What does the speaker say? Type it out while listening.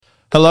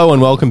Hello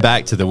and welcome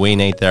back to the We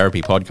Need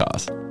Therapy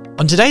podcast.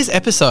 On today's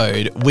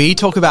episode, we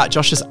talk about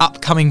Josh's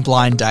upcoming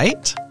blind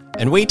date.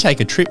 And we take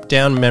a trip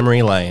down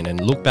memory lane and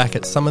look back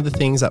at some of the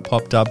things that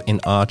popped up in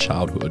our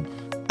childhood.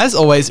 As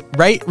always,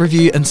 rate,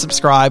 review and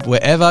subscribe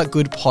wherever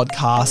good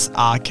podcasts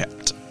are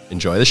kept.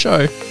 Enjoy the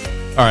show.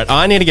 All right,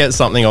 I need to get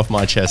something off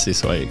my chest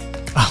this week.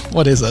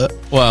 What is it?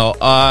 Well,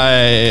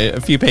 a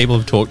few people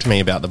have talked to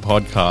me about the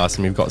podcast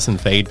and we've got some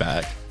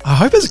feedback. I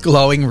hope it's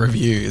glowing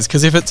reviews,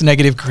 because if it's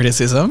negative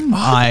criticism,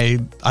 I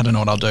don't know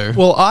what I'll do.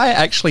 Well, I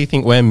actually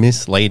think we're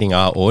misleading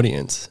our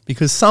audience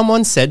because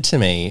someone said to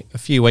me a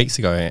few weeks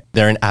ago,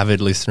 they're an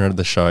avid listener of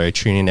the show,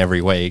 tune in every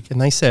week,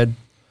 and they said,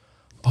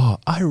 "Oh,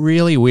 I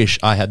really wish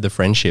I had the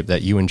friendship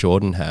that you and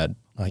Jordan had.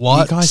 Like,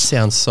 What? You guys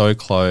sound so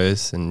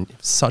close and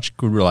such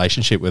good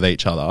relationship with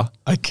each other."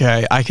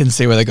 Okay, I can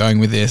see where they're going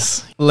with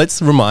this.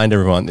 Let's remind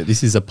everyone that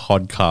this is a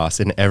podcast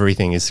and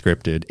everything is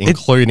scripted,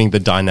 including the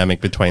dynamic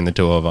between the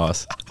two of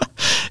us.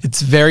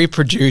 It's very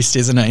produced,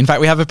 isn't it? In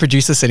fact, we have a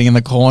producer sitting in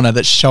the corner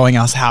that's showing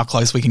us how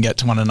close we can get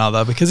to one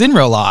another, because in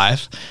real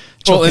life,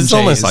 Well, it's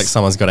almost like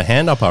someone's got a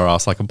hand up our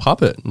ass like a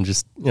puppet and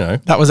just, you know.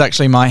 That was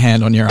actually my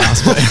hand on your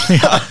ass.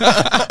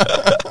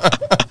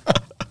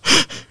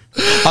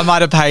 I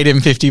might have paid him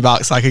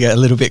 $50 so I could get a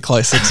little bit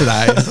closer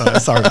today. So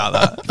sorry about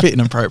that. A bit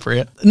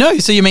inappropriate. No,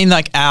 so you mean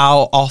like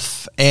our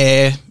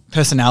off-air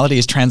personality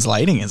is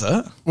translating, is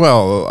it?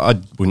 Well, I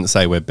wouldn't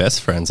say we're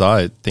best friends.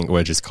 I think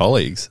we're just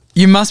colleagues.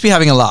 You must be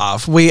having a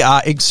laugh. We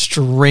are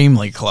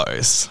extremely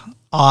close.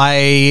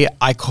 I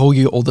call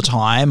you all the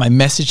time. I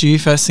message you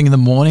first thing in the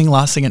morning,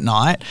 last thing at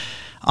night.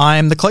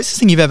 I'm the closest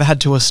thing you've ever had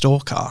to a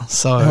stalker.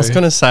 So I was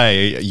going to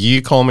say,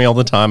 you call me all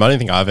the time. I don't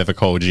think I've ever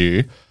called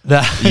you. You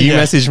Yeah.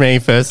 message me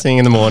first thing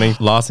in the morning,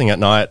 last thing at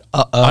night.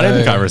 I don't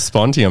think I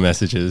respond to your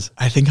messages.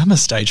 I think I'm a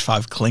stage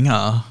 5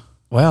 clinger.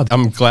 Wow,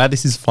 I'm glad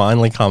this has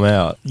finally come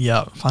out.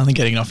 Yeah, finally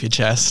getting it off your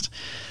chest.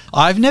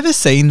 I've never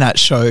seen that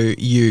show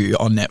You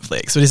on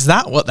Netflix, but is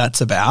that what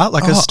that's about?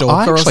 Like a stalker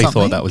I or actually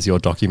something? thought that was your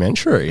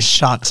documentary.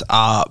 Shut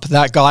up.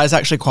 That guy's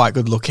actually quite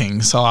good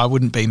looking, so I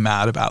wouldn't be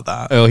mad about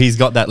that. Oh, he's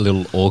got that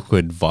little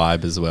awkward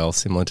vibe as well,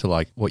 similar to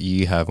like what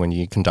you have when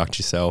you conduct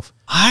yourself.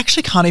 I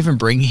actually can't even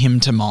bring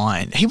him to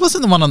mind. He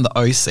wasn't the one on the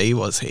OC,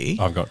 was he?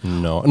 I've got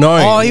no.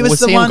 Oh, he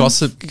was the he one- on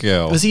Gossip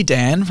Girl? Was he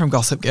Dan from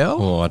Gossip Girl?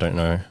 Oh, I don't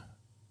know.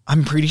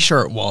 I'm pretty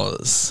sure it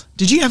was.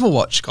 Did you ever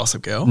watch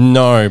Gossip Girl?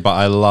 No, but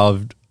I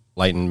loved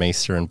Leighton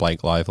Meester and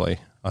Blake Lively.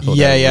 I thought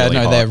they were really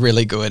hot. they're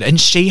really good. And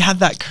she had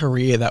that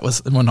career that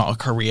was, well, not a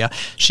career.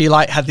 She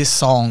like had this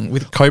song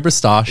with, Cobra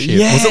Starship.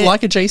 Yeah. Was it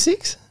like a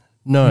G6?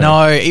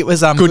 no, it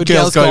was Good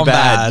Girls Go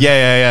Bad.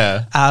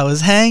 Yeah. I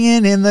was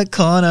hanging in the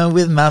corner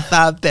with my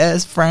 5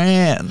 best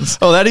friends.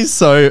 Oh, that is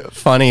so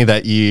funny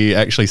that you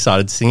actually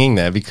started singing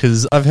there,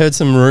 because I've heard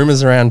some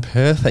rumours around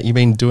Perth that you've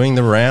been doing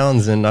the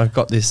rounds, and I've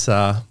got this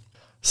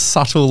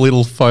subtle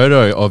little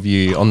photo of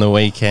you on the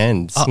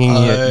weekend singing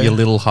your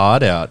little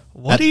heart out.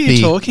 What are you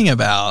talking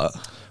about?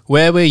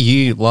 Where were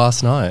you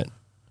last night?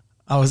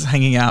 I was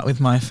hanging out with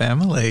my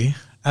family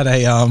at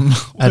a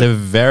At a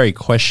very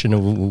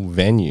questionable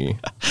venue.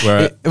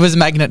 Where it was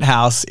Magnet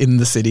House in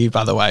the city,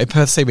 by the way.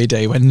 Perth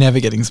CBD. We're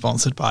never getting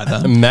sponsored by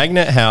them.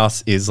 Magnet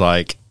House is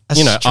like, A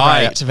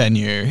straight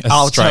venue.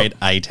 A straight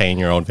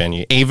 18-year-old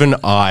venue. Even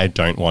I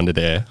don't wander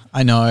there.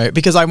 I know,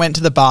 because I went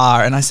to the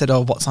bar and I said,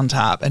 "Oh, what's on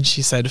tap?" And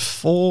she said,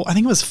 I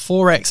think it was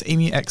 4X,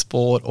 Emu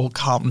Export or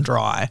Carlton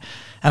Dry.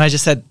 And I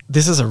just said,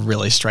 "This is a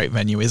really straight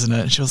venue, isn't it?"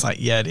 And she was like,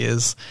 "Yeah, it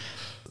is."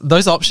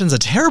 Those options are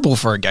terrible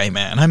for a gay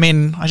man. I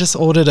mean, I just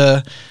ordered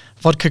a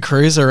vodka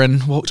cruiser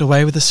and walked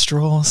away with a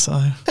straw, so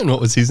And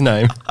what was his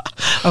name?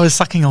 I was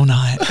sucking all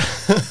night.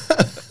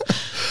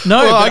 No,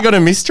 Well, but I got a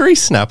mystery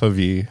snap of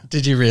you.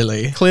 did you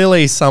really?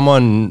 Clearly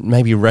someone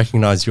maybe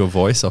recognised your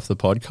voice off the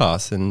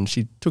podcast, and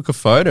she took a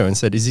photo and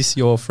said, "Is this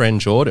your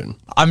friend Jordan?"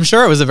 I'm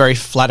sure it was a very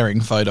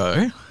flattering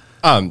photo.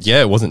 Yeah,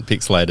 it wasn't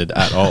pixelated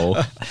at all.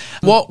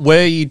 What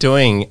were you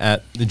doing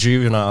at the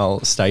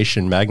Juvenile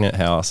Station Magnet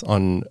House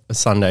on a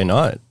Sunday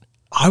night?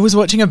 I was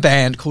watching a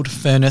band called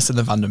Furnace and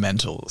the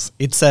Fundamentals.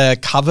 It's a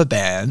cover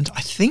band,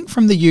 I think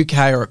from the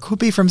UK, or it could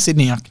be from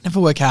Sydney. I can never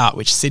work out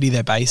which city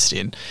they're based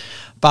in.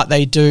 But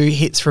they do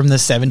hits from the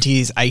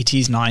 70s,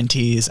 80s,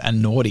 90s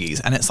and noughties.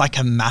 And it's like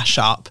a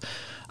mashup.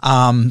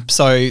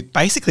 So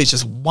basically it's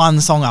just one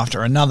song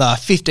after another,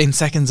 15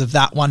 seconds of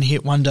that one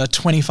hit wonder,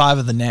 25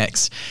 of the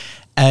next.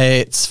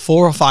 It's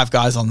 4 or 5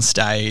 guys on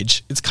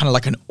stage. It's kind of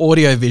like an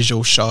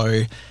audio-visual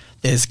show.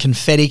 There's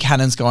confetti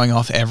cannons going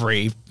off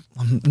every,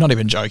 I'm not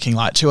even joking,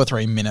 like 2 or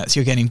 3 minutes.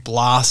 You're getting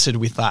blasted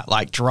with that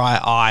like dry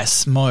ice,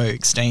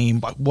 smoke, steam,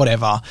 like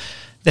whatever.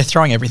 They're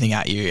throwing everything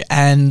at you.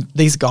 And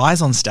these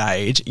guys on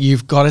stage,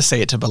 you've got to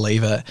see it to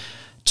believe it.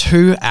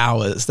 2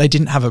 hours. They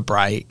didn't have a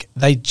break.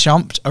 They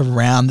jumped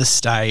around the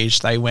stage.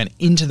 They went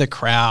into the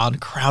crowd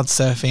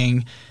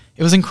surfing.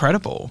 It was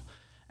incredible.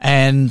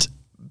 And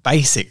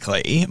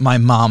basically, my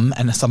mum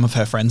and some of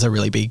her friends are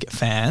really big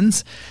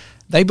fans.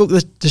 They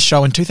booked the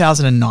show in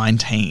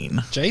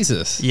 2019.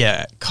 Jesus.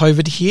 Yeah.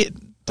 COVID hit.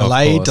 Of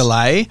course.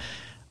 Delay.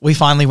 we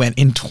finally went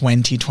in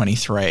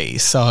 2023.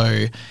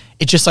 So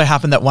it just so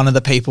happened that one of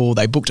the people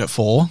they booked at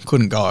 4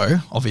 couldn't go,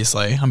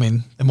 obviously. I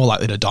mean, they're more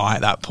likely to die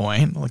at that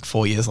point, like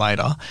 4 years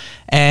later.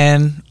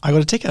 And I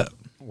got a ticket.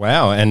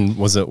 Wow. And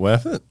was it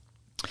worth it?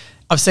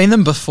 I've seen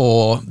them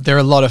before. They're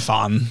a lot of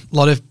fun, a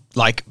lot of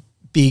like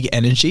big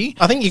energy.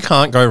 I think you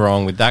can't go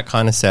wrong with that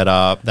kind of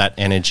setup, that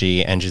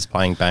energy, and just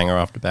playing banger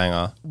after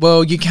banger.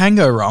 Well, you can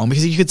go wrong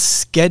because you could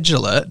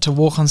schedule it to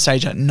walk on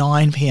stage at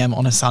 9 p.m.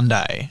 on a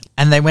Sunday,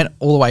 and they went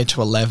all the way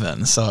to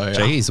 11. So,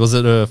 Jeez, was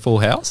it a full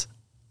house?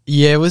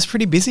 yeah, it was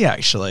pretty busy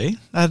actually.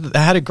 They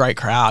had a great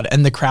crowd,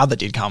 and the crowd that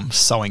did come,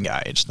 so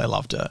engaged. They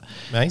loved it.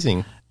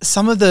 Amazing.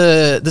 Some of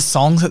the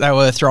songs that they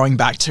were throwing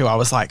back to, I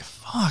was like,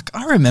 fuck,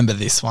 I remember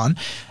this one.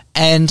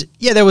 And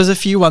yeah, there was a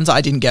few ones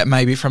I didn't get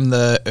maybe from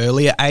the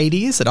earlier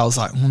 80s that I was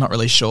like, well, not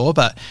really sure.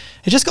 But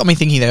it just got me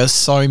thinking there were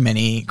so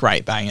many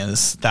great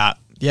bangers that,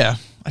 yeah,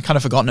 I kind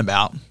of forgotten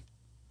about.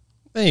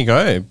 There you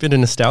go. Bit of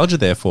nostalgia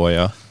there for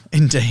you.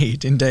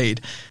 Indeed,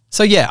 indeed.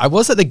 So yeah, I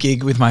was at the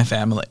gig with my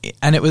family,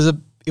 and it was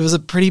a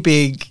pretty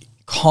big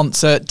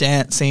concert,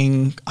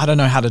 dancing. I don't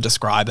know how to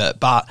describe it,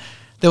 but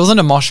there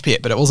wasn't a mosh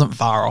pit, but it wasn't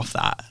far off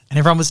that. And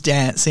everyone was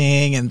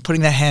dancing and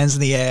putting their hands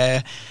in the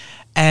air.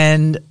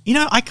 And, you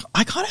know, I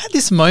kind of had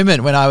this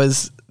moment when I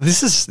was,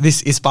 this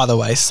is, by the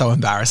way, so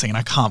embarrassing, and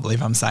I can't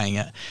believe I'm saying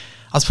it.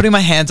 I was putting my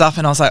hands up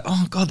and I was like,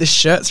 oh God, this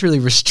shirt's really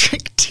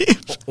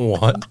restrictive.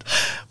 What?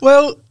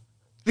 Well,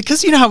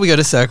 because you know how we go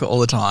to Circuit all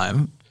the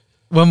time,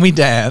 when we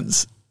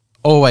dance,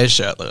 always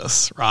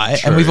shirtless, right?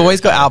 True, and we've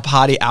always got our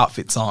party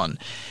outfits on.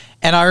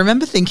 And I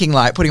remember thinking,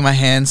 like, putting my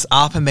hands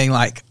up and being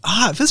like,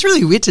 it feels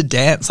really weird to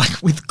dance,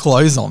 like, with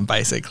clothes on,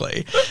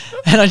 basically.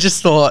 And I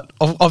just thought,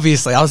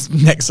 obviously, I was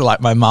next to, like,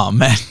 my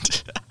mum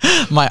and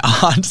my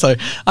aunt, so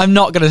I'm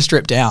not going to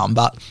strip down.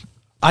 But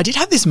I did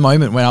have this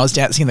moment when I was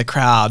dancing in the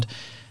crowd.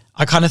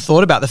 I kind of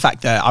thought about the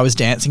fact that I was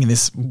dancing in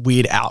this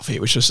weird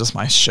outfit, which was just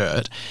my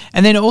shirt.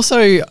 And then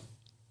also,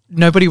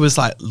 nobody was,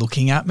 like,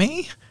 looking at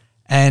me.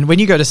 And when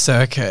you go to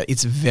Circuit,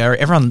 it's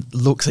everyone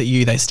looks at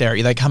you, they stare at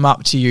you, they come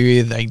up to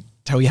you, they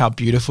tell you how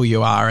beautiful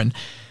you are. And,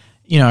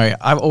 you know,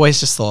 I've always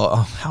just thought,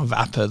 oh, how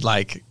vapid,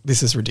 like,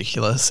 this is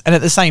ridiculous. And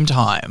at the same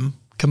time,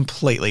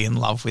 completely in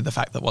love with the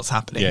fact that what's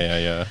happening.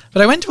 Yeah.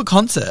 But I went to a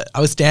concert.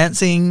 I was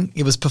dancing.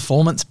 It was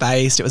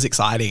performance-based. It was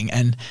exciting.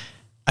 And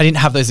I didn't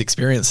have those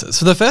experiences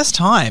for the first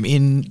time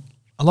in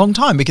a long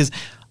time, because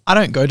I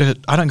don't go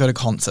to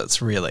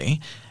concerts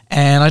really.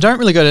 And I don't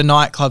really go to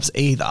nightclubs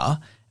either.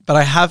 But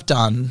I have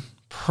done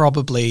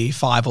probably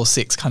 5 or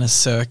 6 kind of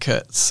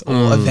circuits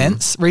or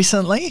events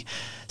recently.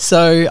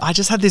 So I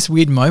just had this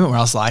weird moment where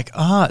I was like,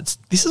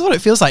 this is what it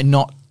feels like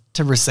not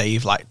to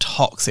receive like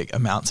toxic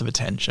amounts of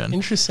attention.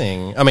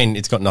 Interesting. I mean,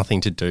 it's got nothing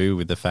to do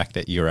with the fact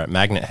that you're at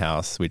Magnet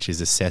House, which is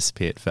a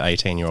cesspit for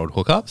 18-year-old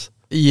hookups.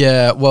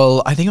 Yeah,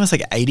 well, I think it was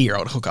like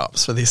 80-year-old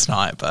hookups for this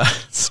night, but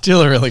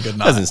still a really good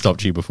night. Hasn't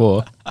stopped you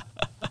before.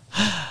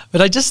 But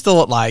I just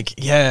thought like,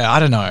 I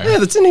don't know. Yeah,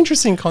 that's an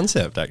interesting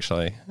concept,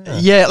 actually.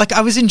 Yeah, like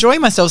I was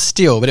enjoying myself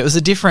still, but it was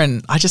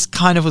I just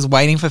kind of was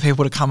waiting for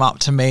people to come up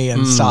to me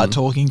and start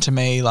talking to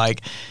me.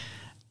 Like,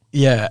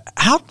 yeah,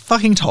 how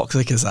fucking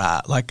toxic is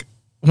that? Like,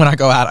 when I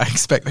go out, I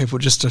expect people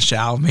just to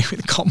shower me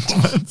with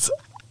compliments.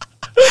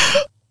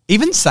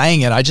 Even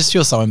saying it, I just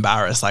feel so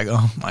embarrassed. Like,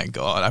 oh my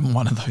God, I'm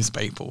one of those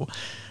people.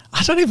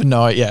 I don't even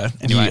know it. Yeah.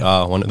 Anyway. You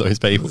are one of those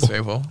people.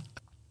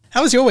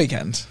 How was your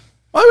weekend?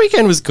 My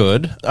weekend was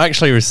good. I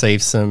actually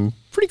received some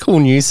pretty cool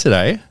news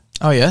today.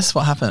 Oh, yes?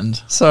 What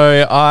happened?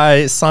 So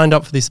I signed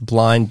up for this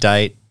blind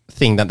date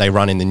thing that they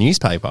run in the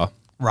newspaper.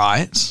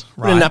 Right.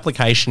 Put an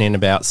application in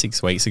about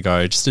 6 weeks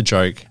ago, just a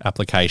joke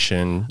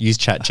application.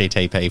 Used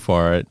ChatGTP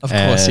for it. Of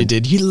course you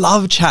did. You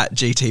love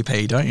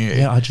ChatGTP, don't you?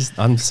 Yeah,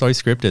 I'm so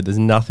scripted. There's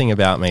nothing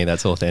about me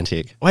that's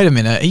authentic. Wait a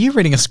minute. Are you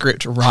reading a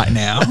script right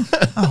now?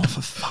 Oh,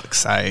 for fuck's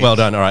sake. Well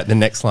done. All right. The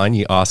next line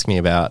you ask me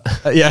about.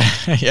 Yeah.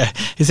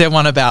 Is there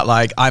one about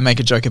like, I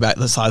make a joke about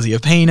the size of your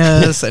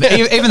penis? And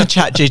even the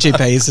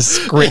ChatGTP has just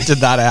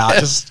scripted that out.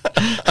 Just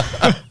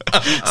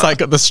it's like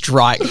got the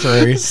strike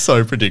through.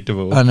 So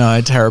predictable. I know,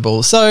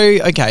 terrible. So,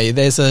 okay,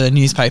 there's a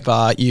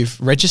newspaper. You've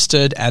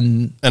registered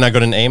and I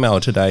got an email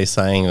today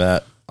saying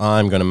that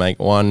I'm going to make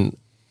one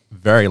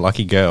very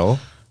lucky girl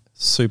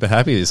super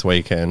happy this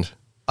weekend.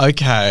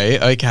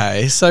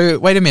 Okay. So,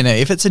 wait a minute.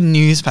 If it's a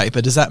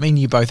newspaper, does that mean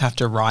you both have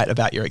to write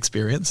about your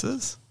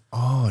experiences?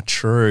 Oh,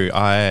 true.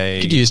 I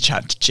could use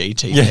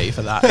ChatGTP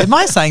for that. Am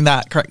I saying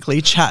that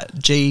correctly?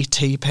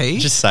 ChatGTP?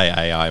 Just say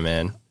AI,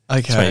 man.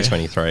 Okay.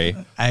 2023.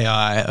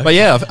 AI. Okay. But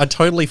yeah, I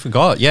totally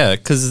forgot. Yeah,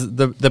 because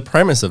the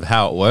premise of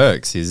how it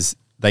works is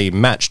they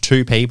match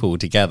 2 people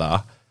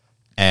together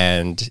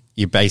and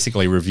you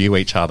basically review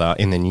each other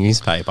in the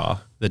newspaper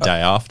the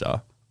day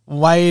after.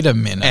 Wait a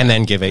minute. And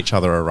then give each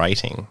other a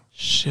rating.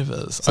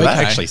 Shivers. So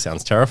that actually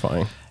sounds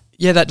terrifying.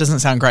 Yeah, that doesn't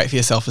sound great for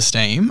your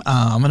self-esteem.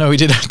 I know we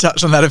did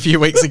touch on that a few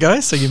weeks ago,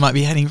 so you might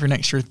be heading for an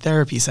extra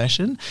therapy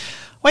session.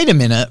 Wait a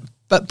minute.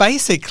 But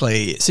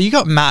basically, so you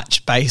got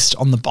matched based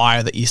on the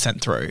bio that you sent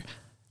through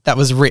that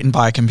was written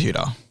by a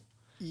computer.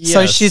 Yes.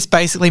 So she's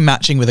basically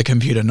matching with a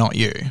computer, not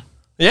you.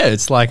 Yeah,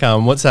 it's like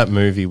what's that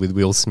movie with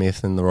Will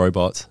Smith and the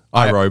robots?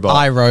 iRobot.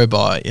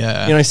 iRobot,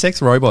 yeah. You know,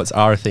 sex robots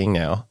are a thing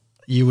now.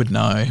 You would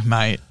know,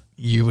 mate.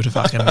 You would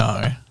fucking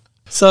know.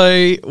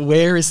 So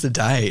where is the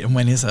date and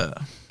when is it?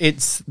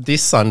 It's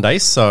this Sunday,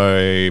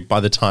 so by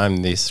the time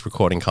this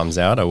recording comes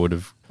out, I would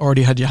have...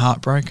 Already had your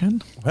heart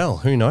broken? Well,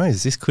 who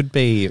knows? This could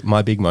be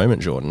my big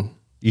moment, Jordan.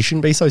 You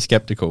shouldn't be so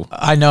skeptical.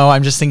 I know,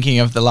 I'm just thinking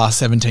of the last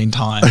 17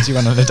 times you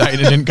went on a date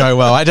and it didn't go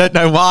well. I don't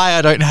know why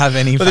I don't have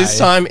any But faith. this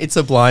time, it's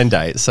a blind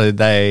date, so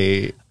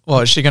they...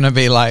 What, is she going to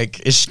be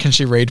like, can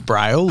she read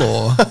Braille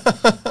or...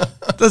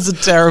 That's a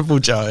terrible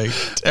joke.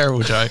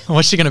 Terrible joke.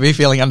 What's she going to be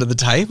feeling under the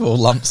table?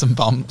 Lumps and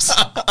bumps.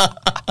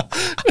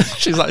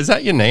 She's like, is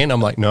that your knee? And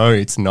I'm like, no,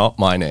 it's not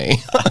my knee.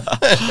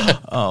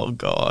 Oh,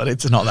 God.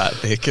 It's not that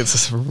thick. It's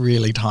just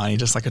really tiny,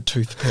 just like a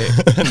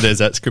toothpick. There's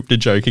that scripted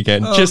joke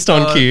again, Oh, just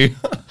God. on cue.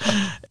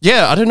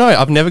 Yeah, I don't know.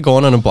 I've never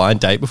gone on a blind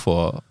date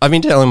before. I've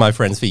been telling my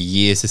friends for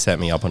years to set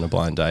me up on a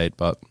blind date,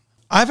 but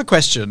I have a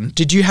question.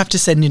 Did you have to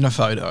send in a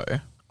photo?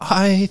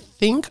 I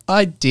think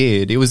I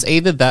did. It was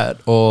either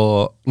that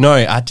or... No,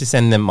 I had to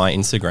send them my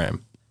Instagram.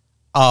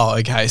 Oh,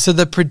 okay. So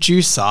the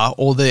producer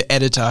or the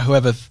editor,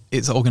 whoever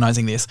is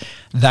organising this,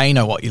 they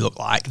know what you look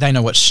like. They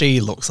know what she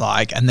looks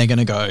like, and they're going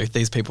to go,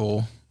 these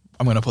people,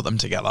 I'm going to put them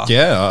together.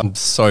 Yeah, I'm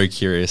so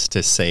curious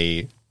to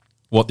see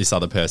what this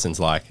other person's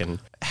like and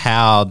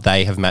how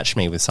they have matched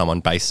me with someone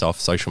based off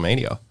social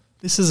media.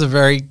 This is a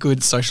very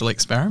good social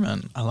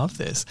experiment. I love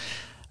this.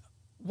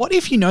 What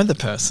if you know the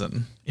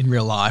person in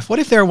real life? What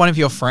if they're one of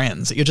your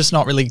friends that you're just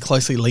not really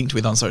closely linked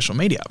with on social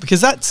media?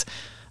 Because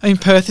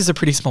Perth is a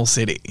pretty small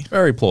city.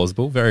 Very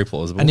plausible, very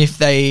plausible. And if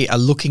they are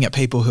looking at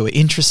people who are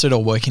interested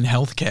or work in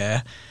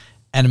healthcare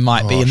and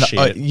might be in the,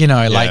 shit. you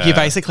Yeah.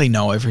 basically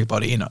know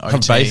everybody in OT.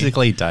 I've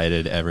basically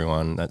dated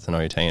everyone that's an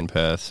OT in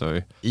Perth,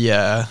 so...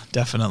 Yeah,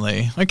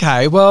 definitely.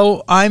 Okay,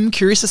 well, I'm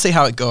curious to see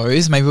how it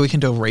goes. Maybe we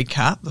can do a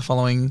recap the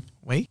following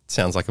week.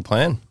 Sounds like a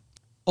plan.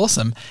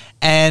 Awesome.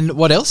 And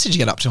what else did you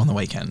get up to on the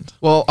weekend?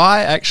 Well,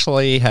 I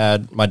actually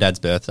had... My dad's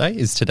birthday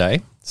is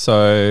today.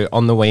 So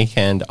on the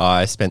weekend,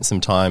 I spent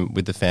some time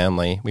with the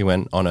family. We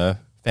went on a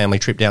family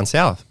trip down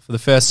south. For the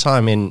first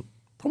time in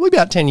probably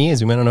about 10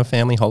 years, we went on a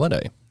family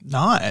holiday.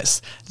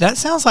 Nice. That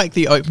sounds like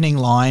the opening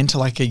line to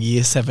like a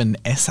year 7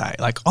 essay.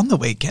 Like, on the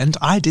weekend,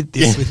 I did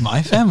this with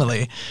my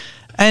family.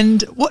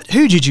 And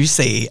who did you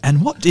see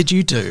and what did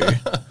you do?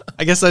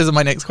 I guess those are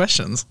my next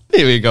questions.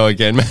 Here we go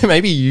again.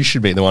 Maybe you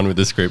should be the one with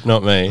the script,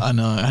 not me. I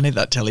know. I need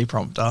that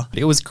teleprompter.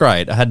 It was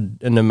great. I had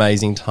an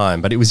amazing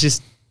time, but it was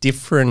just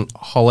different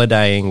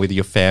holidaying with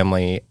your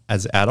family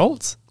as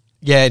adults.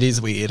 Yeah, it is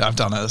weird. I've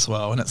done it as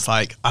well. And it's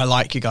like, I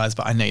like you guys,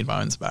 but I need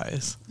my own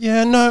space.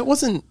 Yeah, no, it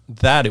wasn't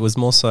that. It was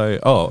more so,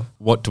 oh,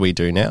 what do we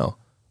do now?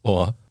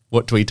 Or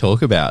what do we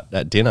talk about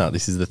at dinner?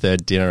 This is the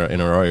third dinner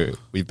in a row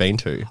we've been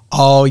to.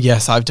 Oh,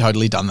 yes. I've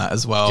totally done that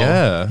as well.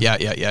 Yeah.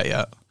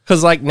 Yeah.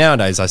 Because like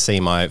nowadays I see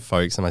my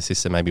folks and my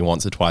sister maybe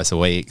once or twice a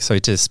week. So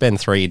to spend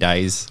 3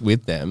 days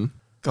with them.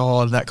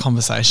 God, that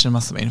conversation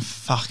must have been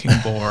fucking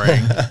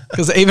boring.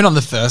 Because even on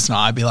the first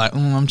night, I'd be like,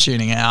 I'm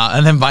tuning out.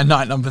 And then by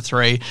night number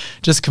 3,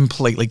 just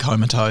completely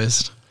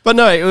comatose. But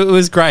no, it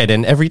was great.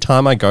 And every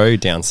time I go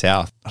down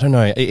south, I don't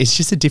know, it's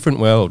just a different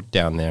world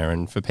down there.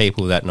 And for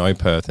people that know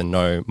Perth and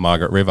know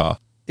Margaret River,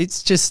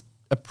 it's just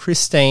a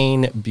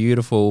pristine,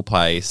 beautiful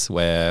place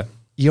where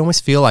you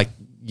almost feel like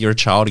you're a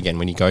child again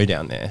when you go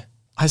down there.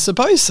 I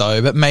suppose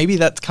so, but maybe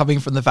that's coming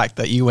from the fact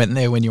that you went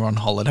there when you were on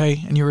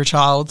holiday and you were a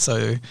child.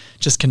 So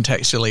just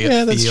contextually,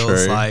 Yeah, it that's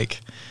feels true. like...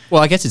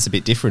 Well, I guess it's a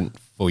bit different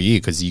for you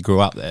because you grew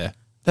up there.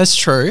 That's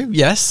true.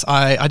 Yes,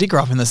 I did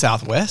grow up in the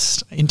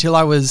southwest until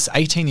I was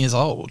 18 years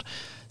old.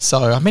 So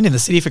I've been in the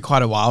city for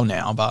quite a while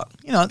now, but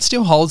it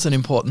still holds an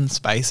important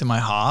space in my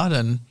heart.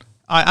 And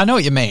I know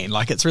what you mean.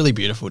 Like, it's really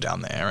beautiful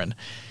down there. And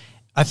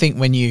I think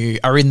when you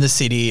are in the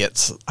city,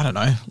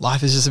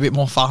 life is just a bit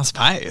more fast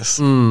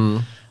paced.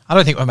 I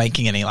don't think we're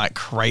making any like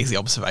crazy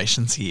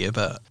observations here,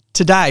 but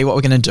today what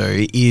we're going to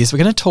do is we're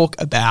going to talk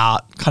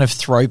about kind of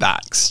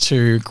throwbacks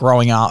to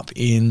growing up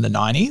in the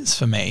 90s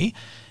for me.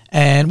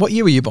 And what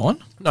year were you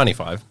born?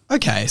 95.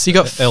 Okay, so you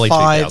got Early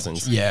 5.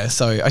 2000s. Yeah,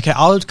 so okay,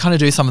 I'll kind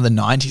of do some of the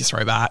 90s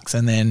throwbacks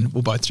and then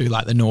we'll both do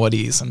like the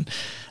noughties and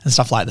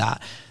stuff like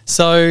that.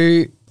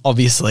 So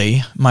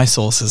obviously my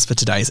sources for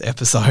today's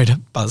episode,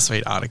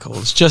 BuzzFeed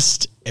articles,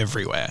 just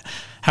everywhere.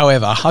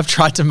 However, I've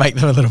tried to make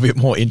them a little bit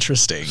more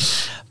interesting.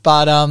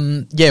 But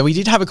we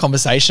did have a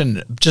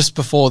conversation just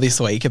before this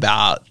week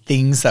about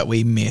things that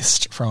we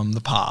missed from the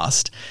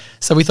past.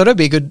 So we thought it'd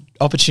be a good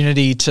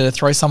opportunity to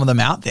throw some of them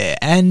out there.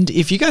 And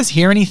if you guys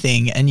hear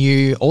anything and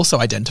you also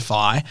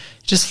identify,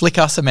 just flick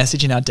us a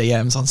message in our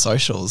DMs on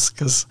socials,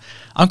 because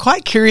I'm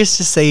quite curious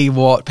to see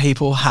what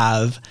people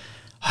have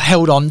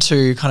held on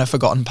to kind of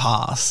forgotten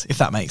past, if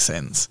that makes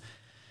sense.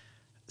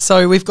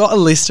 So we've got a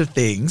list of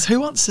things.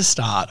 Who wants to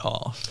start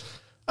off?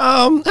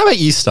 How about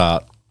you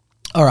start?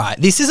 All right.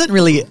 This isn't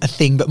really a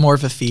thing, but more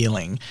of a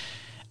feeling.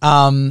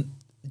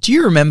 Do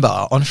you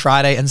remember on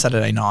Friday and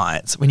Saturday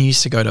nights when you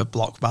used to go to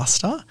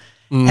Blockbuster?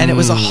 And it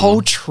was a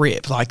whole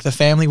trip. Like the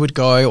family would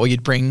go or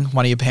you'd bring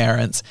one of your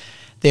parents.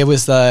 there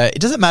was it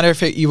doesn't matter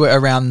if you were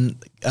around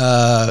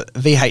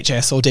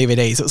VHS or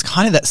DVDs, it was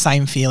kind of that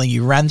same feeling.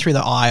 You ran through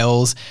the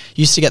aisles,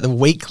 used to get the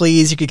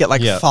weeklies, you could get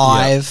like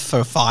five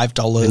for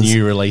 $5. The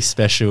new release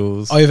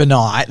specials.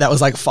 Overnight, that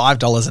was like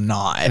 $5 a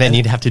night. And then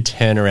you'd have to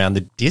turn around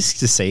the disc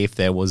to see if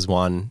there was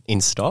one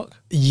in stock.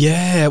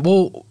 Yeah,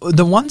 well,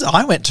 the ones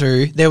I went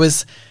to, there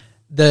was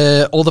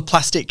all the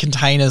plastic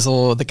containers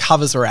or the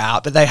covers were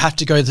out, but they have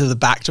to go to the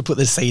back to put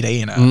the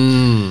CD in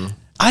it.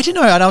 I don't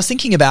know. And I was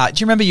thinking about, do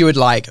you remember you would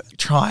like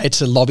try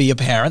to lobby your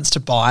parents to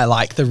buy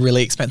like the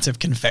really expensive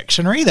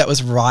confectionery that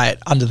was right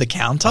under the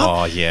counter?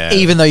 Oh, yeah.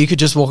 Even though you could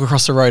just walk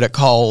across the road at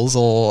Coles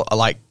or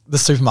like the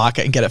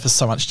supermarket and get it for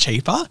so much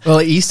cheaper. Well,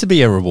 it used to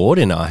be a reward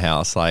in our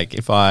house. Like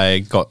if I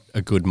got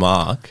a good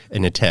mark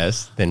in a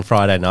test, then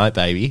Friday night,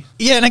 baby.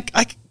 Yeah, and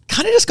I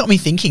kind of just got me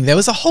thinking there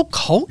was a whole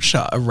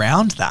culture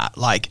around that.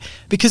 Like,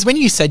 because when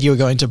you said you were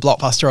going to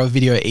Blockbuster or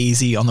Video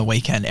Easy on the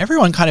weekend,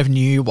 everyone kind of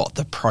knew what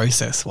the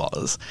process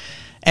was.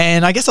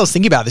 And I guess I was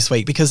thinking about this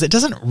week because it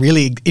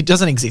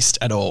doesn't exist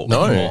at all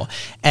anymore.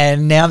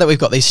 And now that we've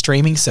got these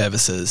streaming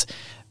services,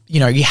 you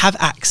know, you have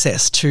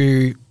access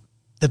to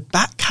the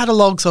back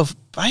catalogues of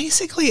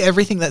basically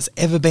everything that's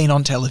ever been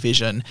on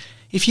television.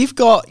 If you've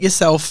got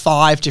yourself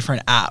 5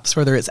 different apps,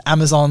 whether it's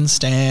Amazon,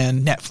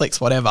 Stan,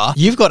 Netflix, whatever,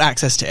 you've got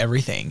access to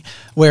everything.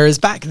 Whereas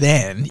back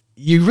then,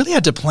 you really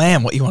had to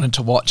plan what you wanted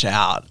to watch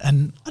out.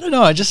 And I don't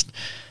know, it just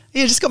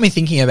got me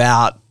thinking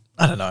about,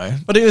 I don't know.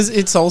 But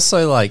it's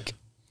also like,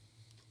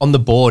 on the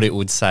board, it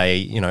would say,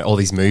 you know, all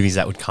these movies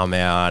that would come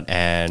out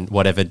and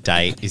whatever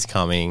date is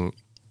coming.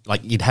 Like,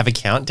 you'd have a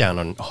countdown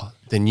on,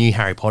 the new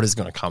Harry Potter's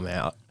going to come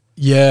out.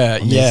 Yeah,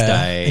 on this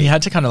day. And you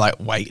had to kind of like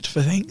wait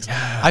for things.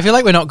 Yeah. I feel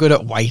like we're not good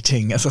at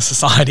waiting as a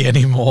society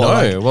anymore.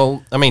 No,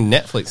 well, I mean,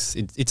 Netflix,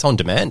 it's on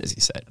demand, as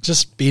you said.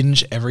 Just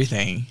binge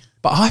everything.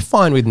 But I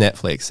find with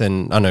Netflix,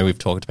 and I know we've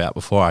talked about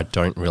before, I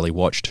don't really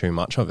watch too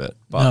much of it.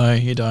 But no,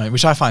 you don't,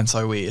 which I find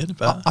so weird.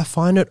 But I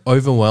find it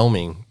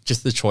overwhelming,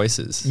 just the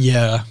choices.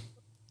 Yeah.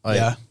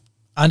 I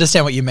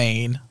understand what you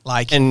mean.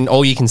 Like, and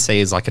all you can see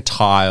is like a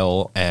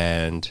tile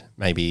and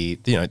maybe,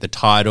 you know, the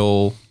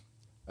title,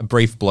 a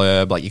brief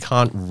blurb. Like, you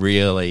can't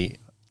really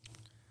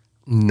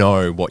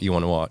know what you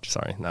want to watch.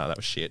 Sorry, no, that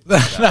was shit.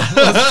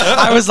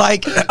 I was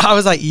like,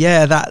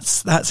 yeah,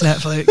 that's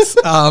Netflix.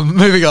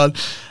 Moving on.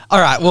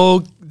 All right.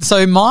 Well,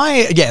 so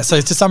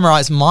to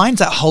summarize, mine's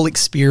that whole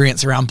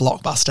experience around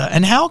Blockbuster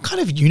and how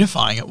kind of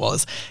unifying it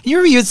was. You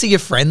remember you'd see your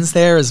friends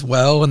there as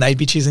well and they'd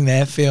be choosing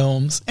their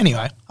films.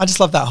 Anyway, I just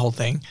love that whole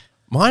thing.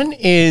 Mine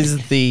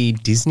is the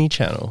Disney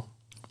Channel.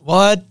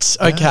 What?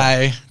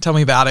 Okay. Yeah. Tell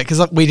me about it,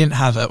 because we didn't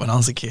have it when I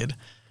was a kid.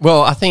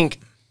 Well, I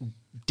think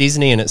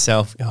Disney in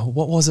itself,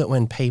 what was it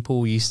when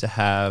people used to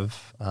have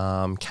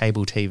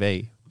cable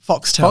TV?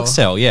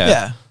 Foxtel, yeah.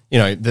 Yeah. You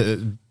know,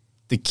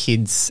 the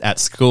kids at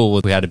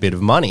school who had a bit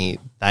of money,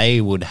 they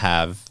would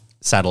have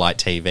satellite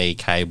TV,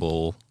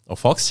 cable, or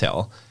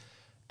Foxtel,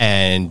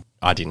 and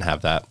I didn't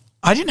have that.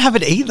 I didn't have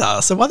it either,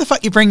 so why the fuck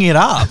are you bringing it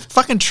up?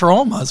 Fucking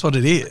trauma is what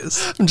it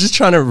is. I'm just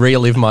trying to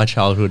relive my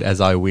childhood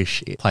as I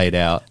wish it played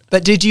out.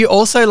 But did you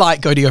also like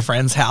go to your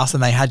friend's house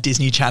and they had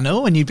Disney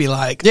Channel and you'd be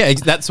like... Yeah,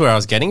 that's where I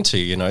was getting to,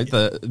 you know.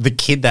 The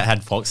kid that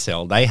had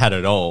Foxtel, they had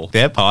it all.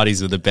 Their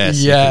parties were the best.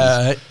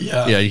 Yeah, because,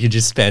 you know, you could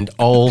just spend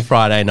all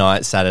Friday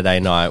night, Saturday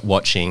night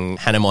watching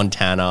Hannah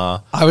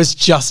Montana. I was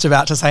just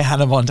about to say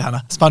Hannah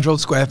Montana.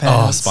 SpongeBob SquarePants.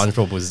 Oh,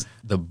 SpongeBob was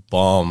the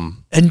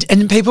bomb.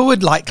 And people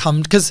would like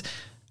come... because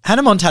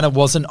Hannah Montana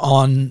wasn't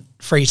on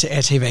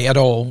free-to-air TV at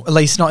all, at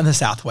least not in the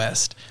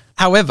Southwest.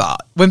 However,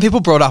 when people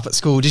brought up at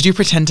school, did you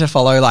pretend to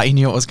follow like you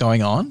knew what was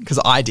going on? Because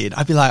I did.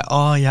 I'd be like,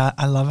 oh, yeah,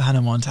 I love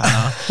Hannah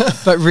Montana.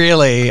 But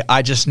really,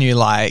 I just knew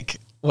like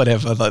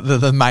whatever,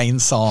 the main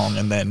song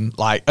and then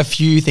like a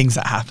few things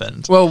that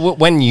happened. Well,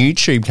 when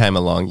YouTube came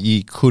along,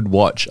 you could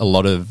watch a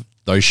lot of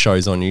those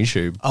shows on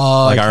YouTube.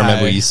 Oh, like okay. I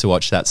remember we used to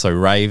watch That's So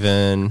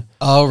Raven.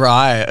 Oh,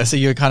 right. So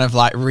you're kind of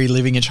like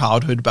reliving your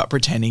childhood but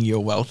pretending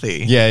you're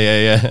wealthy.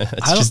 Yeah.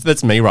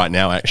 That's me right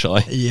now,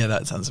 actually. Yeah,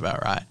 that sounds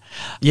about right.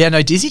 Yeah,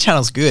 no, Disney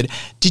Channel's good.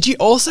 Did you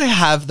also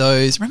have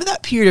those, remember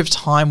that period of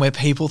time where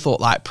people thought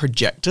like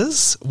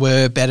projectors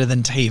were better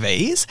than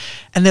TVs?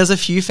 And there was a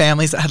few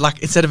families that had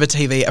like, instead of a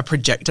TV, a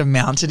projector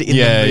mounted in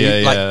the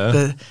room. Like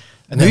the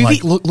and then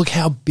like, look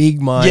how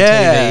big my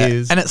TV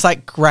is. And it's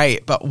like,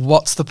 great, but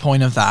what's the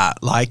point of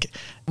that? Like,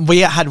 we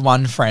had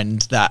one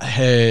friend that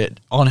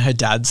on her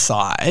dad's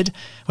side,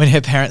 when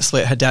her parents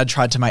split, her dad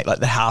tried to make like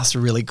the house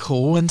really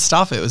cool and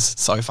stuff. It was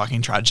so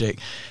fucking tragic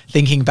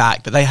thinking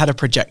back, but they had a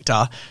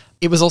projector.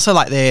 It was also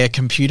like their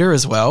computer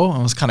as well.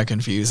 It was kind of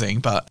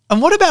confusing.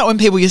 And what about when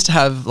people used to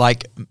have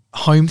like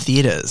home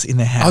theaters in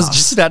their house? I was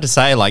just about to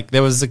say, like,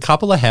 there was a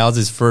couple of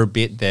houses for a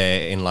bit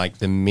there in like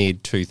the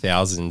mid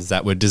 2000s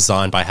that were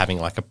designed by having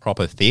like a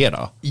proper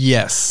theater.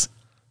 Yes.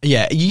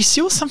 Yeah. You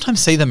still sometimes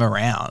see them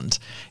around.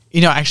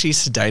 You know, I actually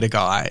used to date a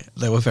guy.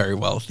 They were very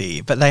wealthy,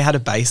 but they had a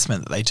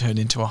basement that they turned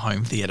into a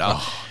home theater.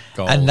 Oh,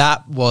 gold. And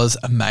that was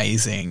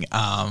amazing.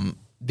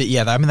 But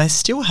yeah, they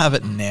still have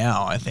it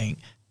now, I think.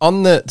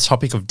 On the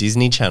topic of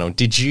Disney Channel,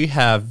 did you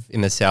have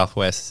in the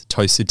Southwest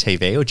toasted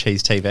TV or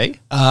cheese TV?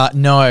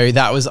 No,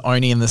 that was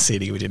only in the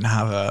city. We didn't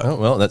have a. Oh,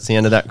 well, that's the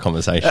end of that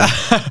conversation.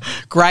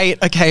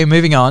 Great. Okay,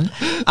 moving on.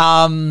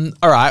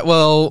 All right.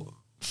 Well,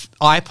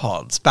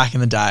 iPods back in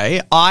the day.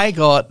 I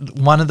got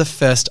one of the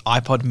first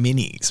iPod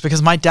minis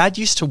because my dad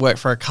used to work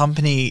for a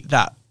company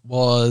that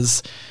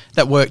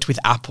worked with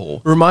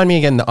Apple. Remind me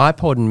again, the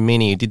iPod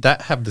Mini, did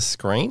that have the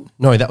screen?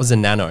 No, that was a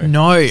Nano.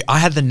 No, I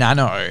had the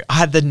Nano. I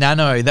had the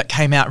Nano that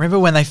came out. Remember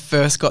when they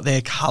first got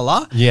their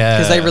color? Yeah.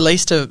 Because they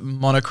released a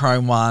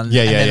monochrome one and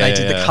then they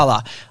did the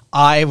color.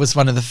 I was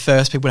one of the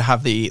first people to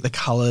have the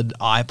colored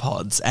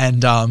iPods.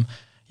 And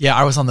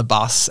I was on the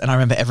bus and I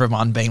remember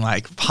everyone being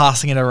like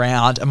passing it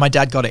around and my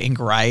dad got it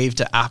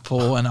engraved at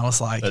Apple and I was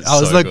like, I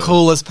was the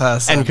coolest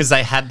person. And because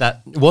they had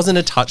that, it wasn't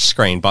a touch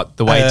screen, but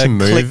the way to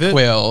move click it.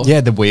 Wheel.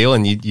 Yeah, the wheel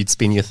and you'd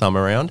spin your thumb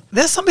around.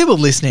 There's some people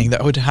listening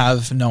that would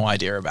have no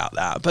idea about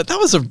that, but that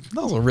was a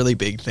really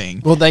big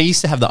thing. Well, they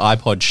used to have the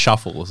iPod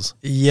shuffles.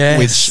 Yes.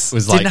 Which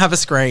was like. Didn't have a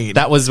screen.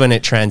 That was when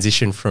it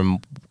transitioned from,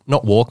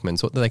 not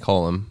Walkmans, what do they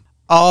call them?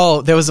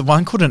 Oh, there was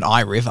one called an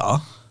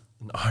iRiver.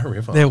 An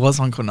iRiver. There was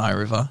one called an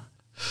iRiver.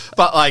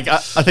 But like, I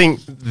think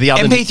the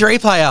other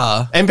MP3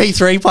 player.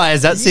 MP3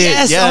 players, that's it.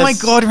 Yes. Oh my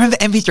God. Remember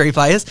MP3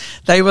 players?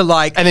 They were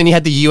like. And then you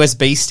had the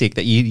USB stick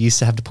that you used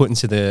to have to put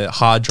into the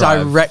hard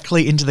drive.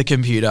 Directly into the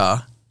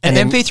computer. And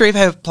An then-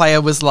 MP3 player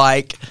was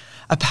like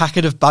a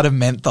packet of butter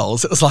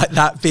menthols. It was like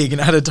that big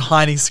and it had a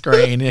tiny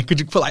screen and it could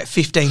put like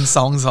 15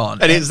 songs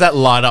on. And it was that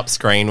light up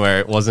screen where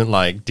it wasn't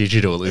like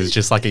digital. It was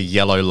just like a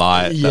yellow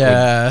light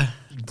that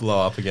would blow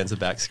up against the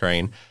back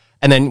screen.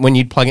 And then when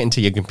you'd plug it into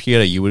your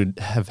computer, you would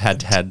have had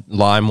to had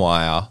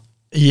LimeWire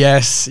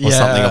Yes. or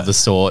something of the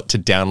sort to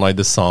download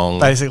the song.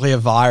 Basically a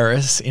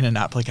virus in an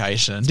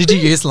application. Did you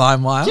use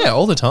LimeWire? Yeah,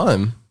 all the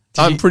time.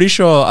 I'm pretty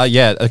sure,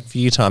 a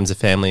few times a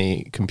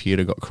family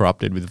computer got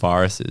corrupted with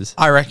viruses.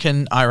 I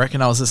reckon I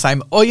was the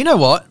same. Or you know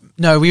what?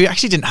 No, we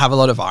actually didn't have a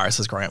lot of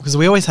viruses growing up because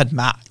we always had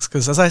Macs.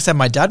 Because as I said,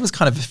 my dad was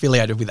kind of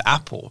affiliated with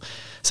Apple.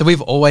 So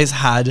we've always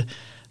had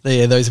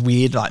those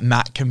weird like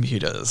Mac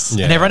computers.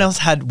 Yeah. And everyone else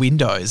had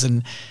Windows.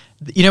 And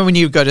you know when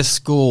you go to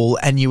school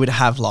and you would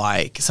have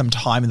like some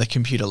time in the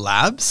computer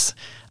labs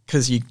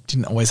because you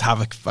didn't always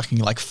have a fucking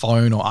like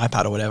phone or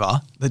iPad or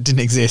whatever that didn't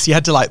exist. You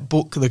had to like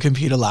book the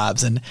computer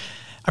labs and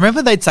I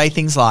remember they'd say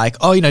things like,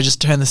 oh, just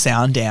turn the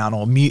sound down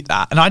or mute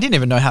that. And I didn't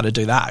even know how to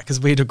do that because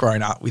we'd have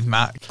grown up with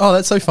Mac. Oh,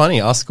 that's so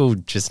funny. Our school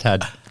just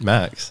had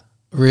Macs.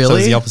 Really? So it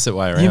was the opposite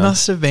way around. You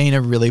must have been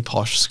a really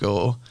posh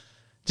school.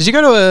 Did you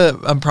go to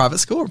a private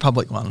school or a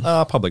public one?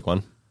 Public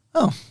one.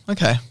 Oh,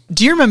 okay.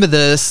 Do you remember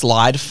the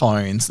slide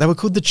phones? They were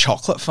called the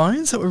chocolate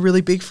phones that were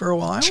really big for a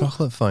while.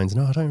 Chocolate phones.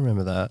 No, I don't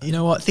remember that. You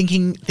know what?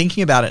 Thinking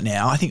about it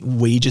now, I think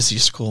we just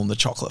used to call them the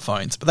chocolate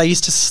phones. But they were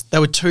two sticks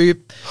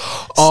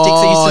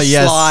that used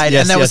to slide.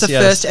 And that was the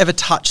first ever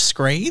touch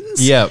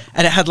screens. Yeah.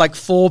 And it had like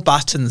 4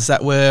 buttons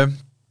that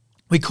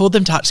we called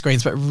them touch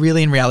screens, but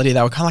really in reality,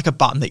 they were kind of like a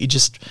button that you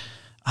just,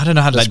 I don't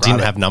know how to That describe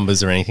didn't it. have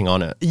numbers or anything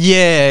on it.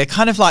 Yeah,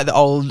 kind of like the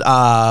old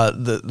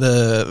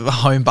the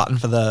home button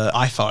for the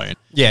iPhone.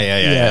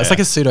 Yeah. It's like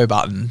a pseudo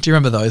button. Do you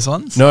remember those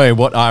ones? No,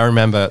 what I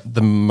remember,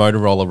 the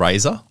Motorola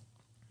Razr,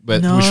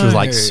 which was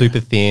like No. super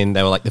thin.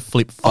 They were like the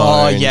flip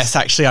Oh, phones. yes,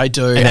 actually I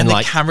do. then And the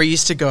like- camera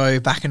used to go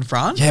back and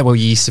front. Yeah, well,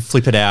 you used to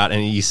flip it out and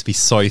it used to be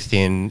so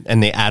thin.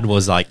 And the ad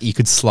was like, you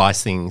could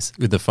slice things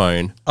with the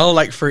phone. Oh,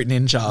 like Fruit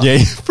Ninja.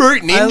 Yeah,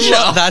 Fruit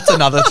That's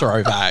another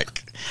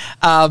throwback.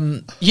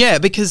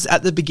 Because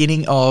at the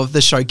beginning of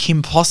the show,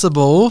 Kim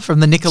Possible from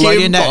the Nickelodeon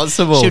Kim Network,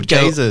 Possible, she would go,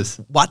 Jesus.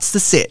 "What's the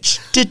sitch?"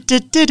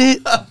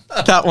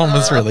 That one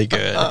was really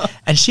good.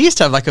 And she used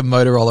to have like a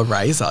Motorola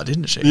Razr,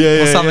 didn't she?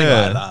 Or something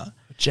like that.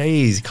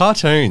 Jeez,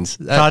 cartoons.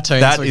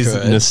 Cartoons That were is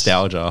good.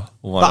 nostalgia.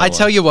 But I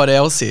tell you what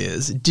else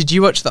is. Did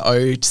you watch the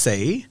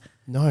OC?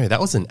 No, that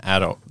was an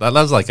adult. That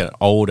was like an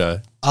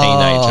older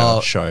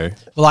teenager show.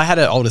 Well, I had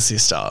an older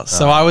sister,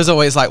 so I was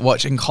always like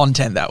watching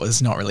content that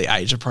was not really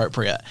age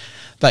appropriate.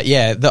 But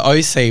yeah, the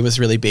OC was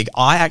really big.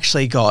 I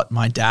actually got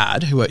my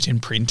dad, who worked in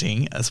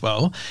printing as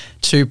well,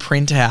 to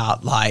print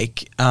out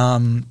like,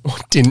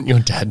 What didn't your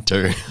dad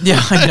do?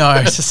 yeah, I know,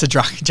 it's just a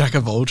jack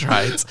of all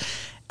trades.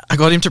 I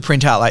got him to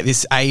print out like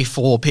this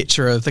A4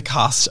 picture of the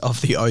cast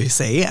of the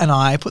OC and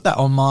I put that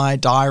on my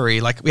diary.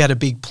 Like we had a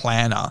big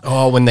planner.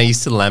 Oh, when they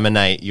used to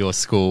laminate your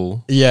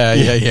school. Yeah.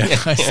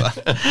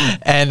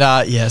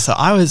 And so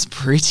I was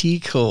pretty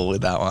cool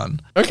with that one.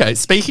 Okay,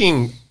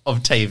 speaking of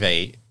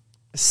TV,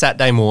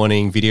 Saturday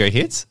morning video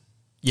hits.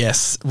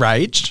 Yes,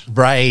 Rage.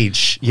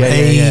 Rage. Yeah.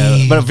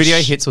 Rage. But video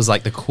hits was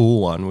like the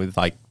cool one with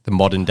like the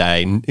modern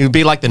day. It would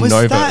be like the Was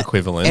Nova that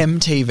equivalent.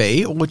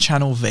 MTV or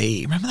Channel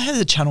V? Remember they had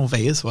the Channel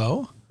V as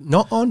well?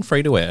 Not on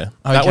free to air.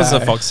 That was a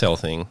Okay. Foxtel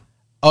thing.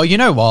 Oh, you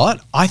know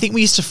what? I think we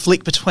used to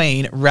flick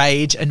between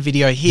Rage and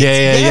Video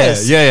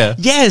Hits. Yeah.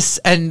 Yes,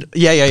 and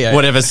yeah.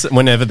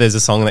 Whenever there's a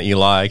song that you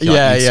like, you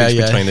switch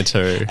between the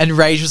two. And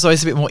Rage was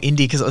always a bit more indie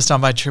because it was done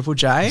by Triple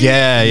J.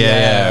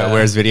 Yeah.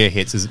 Whereas video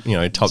hits is,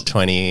 top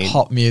 20.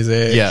 Pop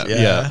music.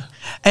 Yeah.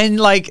 And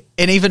like,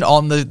 and even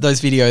on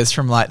those videos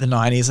from like the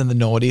 90s and the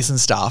noughties and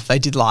stuff, they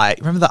did like,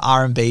 remember the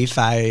R&B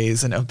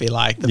phase, and it would be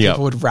like the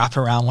people would rap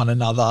around one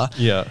another.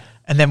 Yeah.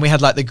 And then we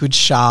had like the Good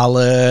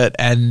Charlotte,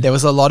 and there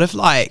was a lot of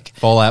like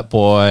Fall Out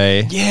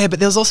Boy. Yeah, but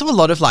there was also a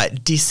lot of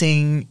like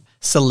dissing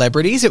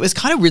celebrities. It was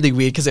kind of really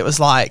weird because it was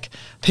like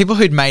people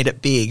who'd made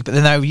it big, but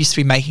then they used to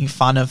be making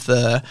fun of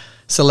the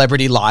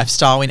celebrity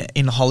lifestyle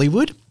in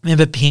Hollywood.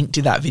 Remember Pink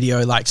did that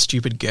video like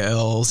Stupid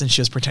Girls, and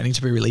she was pretending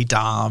to be really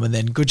dumb. And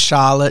then Good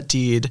Charlotte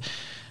did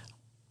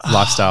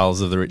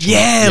Lifestyles of the Rich.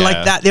 yeah,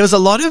 like that. There was a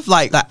lot of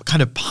like that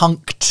kind of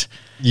punked.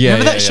 Yeah,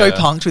 remember that show yeah.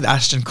 Punked with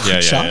Ashton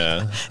Kutcher?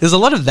 Yeah. There's a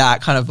lot of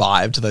that kind of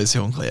vibe to those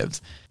film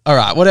clips. All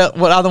right, what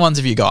other ones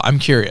have you got? I'm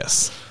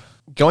curious.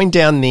 Going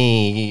down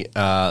the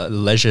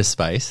leisure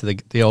space,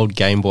 the old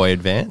Game Boy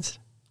Advance.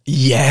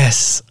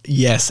 Yes,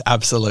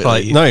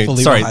 absolutely.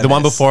 Fully sorry, behind the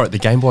one this. before it, the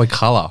Game Boy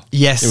Color.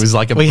 Yes, it was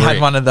like we had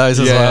brick. one of those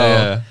as well.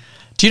 Yeah.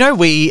 Do you know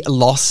we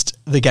lost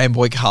the Game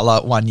Boy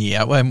Color one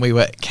year when we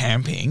were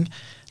camping?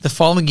 The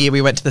following year,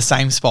 we went to the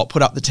same spot,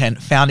 put up the tent,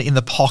 found it in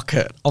the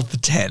pocket of the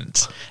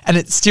tent, and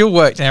it still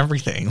worked and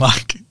everything.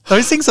 Like,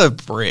 those things are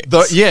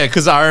bricks. Yeah,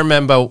 because I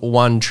remember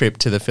one trip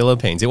to the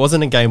Philippines. It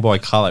wasn't a Game Boy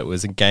Color, it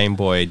was a Game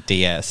Boy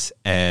DS,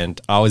 and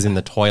I was in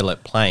the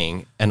toilet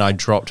playing, and I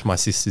dropped my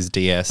sister's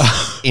DS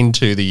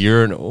into the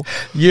urinal.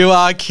 You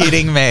are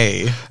kidding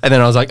me. And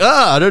then I was like,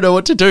 I don't know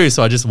what to do,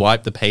 so I just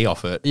wiped the pee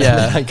off it. Yeah. And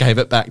then I gave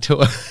it back to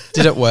her.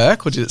 Did it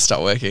work or did it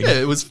stop working?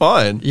 Yeah, it was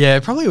fine. Yeah,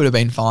 it probably would have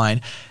been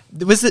fine.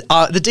 Was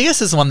the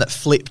DS is the one that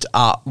flipped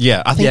up?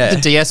 Yeah, I think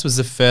the DS was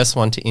the first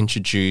one to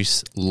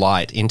introduce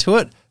light into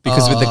it.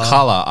 Because with the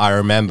Color, I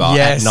remember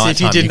Yes, at night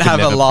if you didn't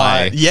have a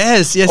light.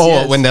 Yes.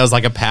 Or when there was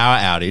like a power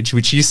outage,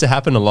 which used to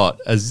happen a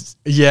lot as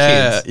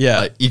kids.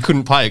 Like, you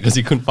couldn't play it because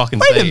you couldn't fucking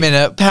see. Wait a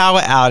minute,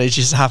 power outage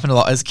used to happen a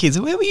lot as kids.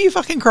 Where were you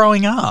fucking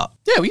growing up?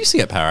 Yeah, we used to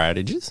get power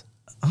outages.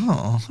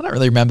 Oh, I don't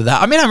really remember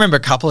that. I mean, I remember a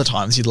couple of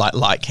times you'd like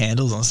light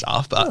candles and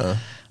stuff, but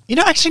you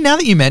know, actually now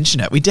that you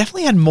mention it, we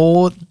definitely had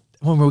more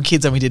when we were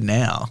kids than we did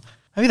now.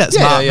 Maybe that's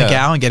Mark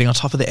McGowan getting on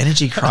top of the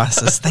energy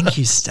crisis. Thank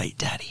you, State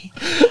Daddy.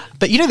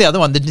 But you know the other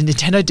one, the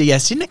Nintendo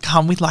DS, didn't it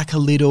come with like a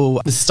little...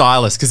 The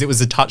stylus, because it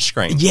was a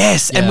touchscreen.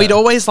 Yes, and we'd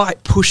always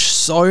like push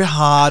so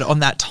hard on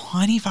that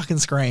tiny fucking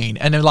screen.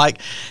 And then like,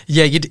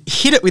 you'd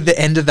hit it with the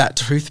end of that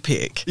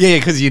toothpick. Yeah,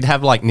 because you'd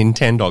have like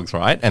Nintendogs,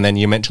 right? And then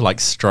you're meant to like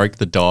stroke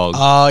the dog.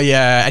 Oh,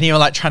 yeah. And you were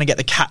like trying to get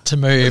the cat to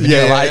move. And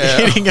you're like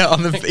hitting it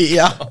on the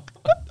ear.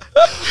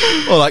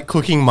 Or like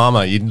Cooking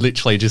Mama, you'd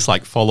literally just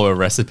like follow a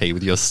recipe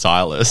with your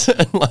stylus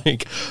and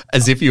like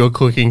as if you were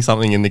cooking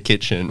something in the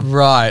kitchen.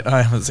 Right,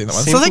 I haven't seen that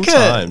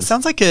one.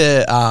 Sounds like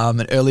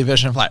an early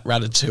version of like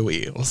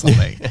Ratatouille or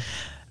something.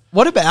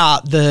 What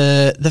about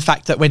the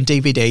fact that when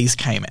DVDs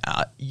came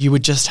out, you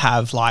would just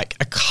have like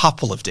a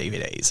couple of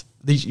DVDs?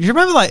 You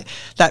remember like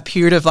that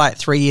period of like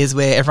 3 years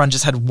where everyone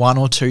just had one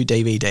or two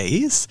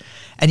DVDs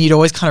and you'd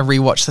always kind of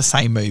rewatch the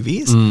same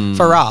movies?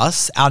 For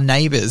us, our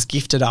neighbours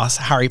gifted us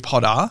Harry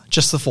Potter,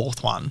 just the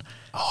fourth one.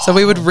 So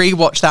we would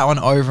rewatch that one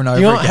over and over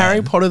You know what, again.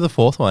 Harry Potter, the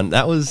fourth one,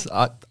 that was,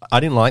 I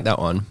didn't like that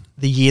one.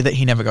 The year that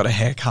he never got a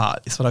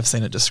haircut is what I've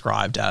seen it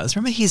described as.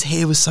 Remember his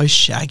hair was so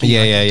shaggy.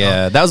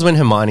 Yeah. That was when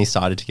Hermione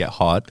started to get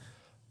hot.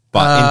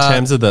 But in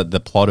terms of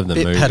the plot of the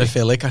Bit movie.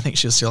 pedophilic. I think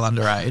she was still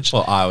underage.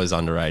 Well, I was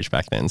underage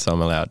back then, so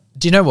I'm allowed.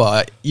 Do you know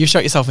what? You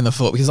shot yourself in the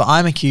foot because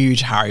I'm a huge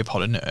Harry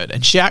Potter nerd,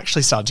 and she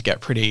actually started to get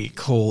pretty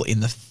cool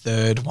in the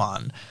third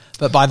one.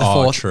 But by the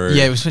fourth, true.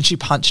 yeah, it was when she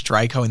punched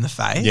Draco in the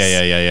face.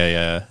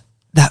 Yeah.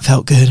 That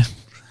felt good.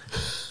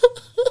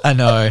 I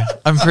know.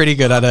 I'm pretty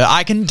good at it.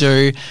 I can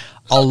do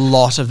a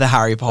lot of the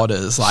Harry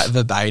Potters like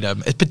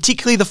verbatim,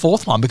 particularly the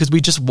fourth one because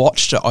we just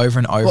watched it over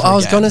and over again. I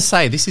was going to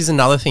say, this is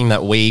another thing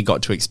that we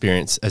got to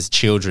experience as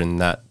children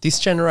that this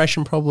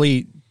generation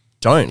probably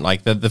don't.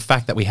 Like the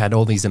fact that we had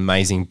all these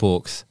amazing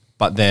books,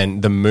 but then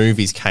the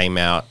movies came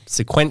out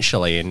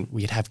sequentially and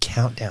we'd have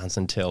countdowns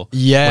until when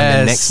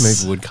the next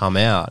movie would come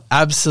out.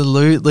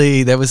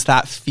 Absolutely. There was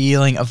that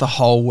feeling of the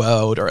whole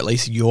world, or at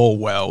least your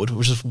world,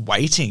 was just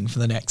waiting for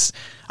the next.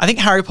 I think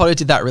Harry Potter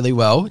did that really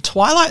well.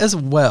 Twilight as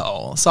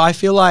well. So I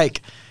feel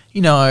like,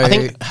 you know. I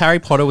think Harry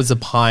Potter was a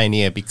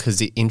pioneer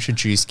because it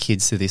introduced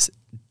kids to this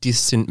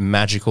distant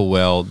magical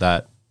world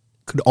that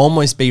could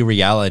almost be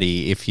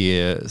reality if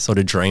you sort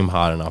of dream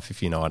hard enough,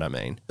 if you know what I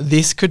mean.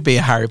 This could be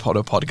a Harry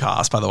Potter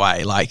podcast, by the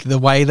way. Like the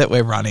way that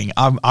we're running,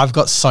 I've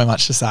got so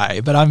much to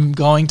say, but I'm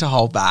going to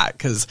hold back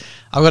because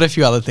I've got a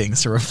few other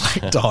things to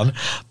reflect on.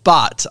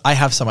 But I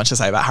have so much to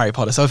say about Harry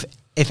Potter. So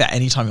if at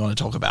any time you want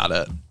to talk about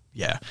it,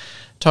 yeah,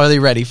 totally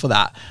ready for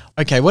that.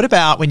 Okay, what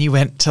about when you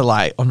went to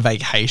like on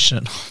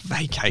vacation?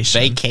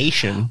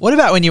 Vacation. What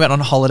about when you went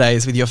on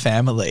holidays with your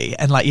family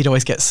and like you'd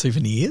always get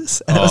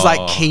souvenirs and it was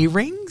like key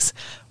rings?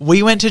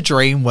 We went to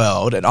Dream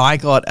World and I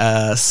got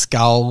a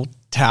Skull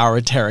Tower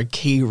of Terror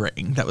key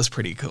ring. That was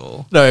pretty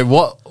cool. No,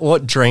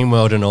 what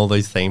Dreamworld and all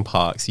those theme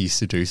parks used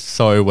to do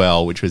so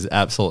well, which was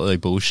absolutely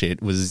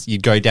bullshit, was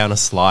you'd go down a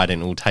slide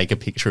and it will take a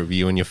picture of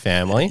you and your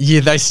family.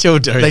 Yeah, they still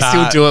do They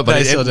still do it,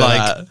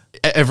 but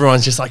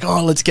everyone's just like,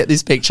 oh, let's get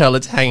this picture,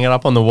 let's hang it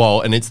up on the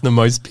wall, and it's the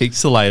most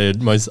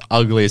pixelated, most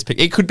ugliest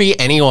picture. It could be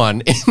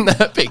anyone in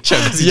that picture.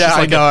 'Cause it's just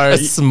like a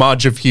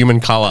smudge of human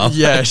color.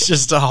 Yeah, it's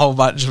just a whole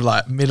bunch of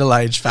like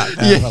middle-aged fat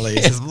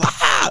families. Just,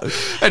 wow.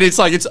 And it's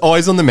like, it's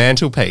always on the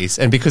mantelpiece,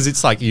 and because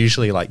it's like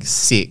usually like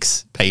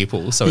 6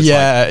 people, so it's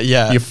like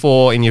you're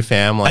 4 in your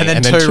family, and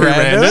then 2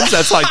 randoms.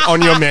 That's like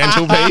on your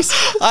mantelpiece.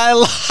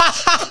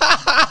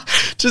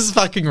 Just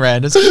fucking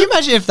random. So can you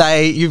imagine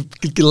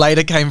if you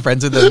later came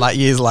friends with them like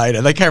years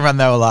later? They came around,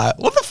 they were like,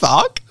 "What the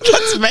fuck?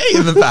 That's me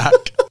in the back."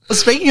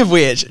 Speaking of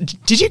which,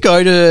 did you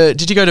go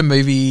to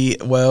Movie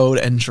World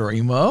and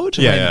Dream World?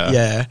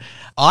 Yeah.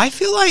 I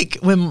feel like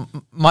when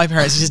my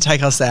parents used to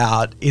take us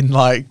out in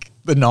like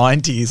the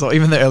 90s or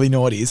even the early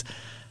noughties,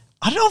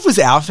 I don't know if it was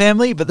our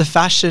family, but the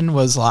fashion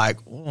was like,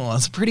 oh,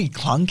 it's pretty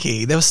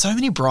clunky. There were so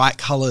many bright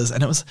colours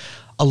and it was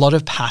a lot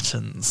of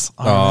patterns.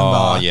 I remember.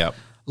 Oh, yeah.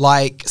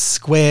 Like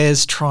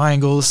squares,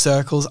 triangles,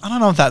 circles. I don't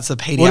know if that's a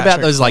pediatric. What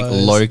about those like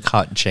clothes.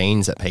 low-cut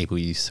jeans that people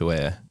used to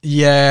wear?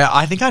 Yeah,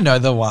 I think I know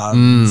the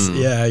ones.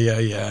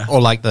 Yeah. Or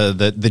like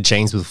the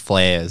jeans with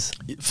flares.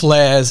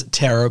 Flares,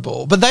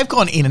 terrible. But they've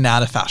gone in and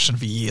out of fashion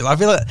for years. I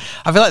feel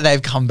like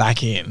they've come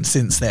back in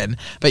since then.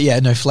 But yeah,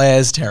 no,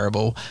 flares,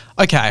 terrible.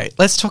 Okay,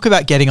 let's talk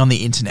about getting on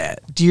the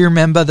internet. Do you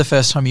remember the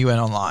first time you went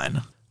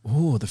online?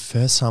 Ooh, the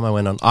first time I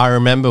went on. I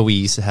remember we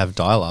used to have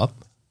dial-up.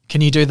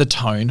 Can you do the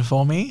tone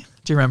for me?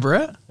 Do you remember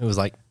it? It was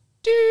like,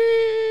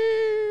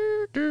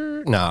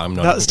 no, I'm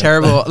not. That was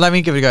terrible. Let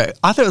me give it a go.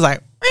 I thought it was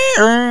like,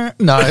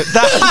 no,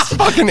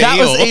 that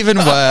was even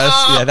worse.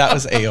 Yeah, that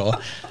was eel.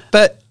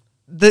 But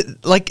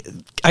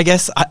I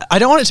guess I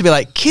don't want it to be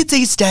like kids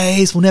these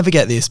days will never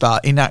get this,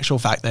 but in actual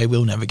fact, they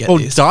will never get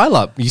this.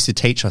 Dial-up used to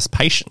teach us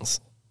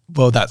patience.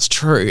 Well, that's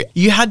true.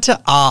 You had to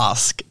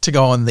ask to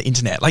go on the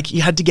internet. Like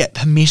you had to get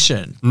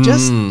permission.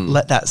 Just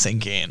let that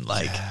sink in.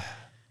 Like.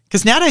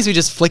 Because nowadays we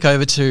just flick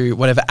over to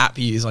whatever app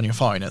you use on your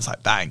phone and it's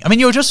like bang. I mean,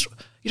 you don't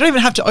even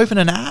have to open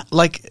an app,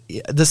 like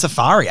the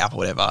Safari app or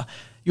whatever.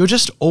 You're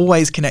just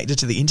always connected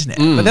to the internet.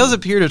 But there was a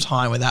period of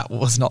time where that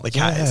was not the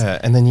case. Yeah,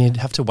 and then you'd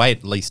have to wait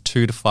at least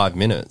 2 to 5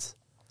 minutes.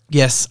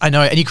 Yes, I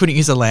know. And you couldn't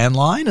use a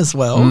landline as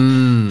well.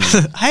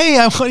 Hey,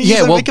 I want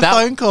to make a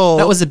phone call.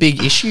 That was a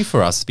big issue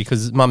for us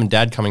because mum and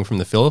dad coming from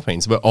the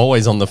Philippines were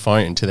always on the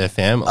phone to their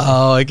family.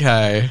 Oh,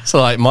 okay. So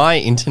like my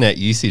internet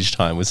usage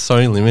time was so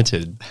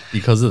limited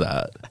because of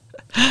that.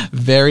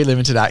 Very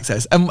limited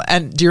access.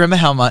 And do you remember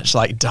how much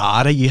like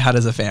data you had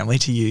as a family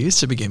to use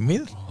to begin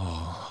with?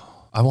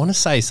 Oh, I want to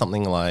say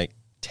something like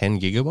 10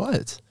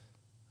 gigabytes.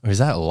 Or is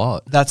that a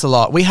lot? That's a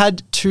lot. We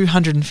had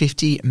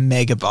 250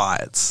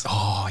 megabytes.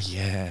 Oh,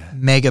 yeah.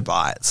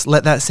 Megabytes.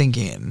 Let that sink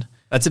in.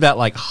 That's about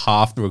like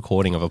half the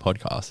recording of a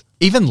podcast.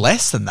 Even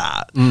less than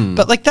that.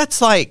 But like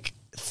that's like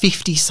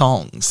 50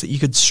 songs that you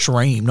could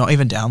stream, not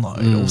even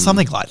download or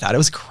something like that. It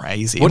was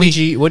crazy. What did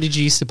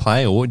you used to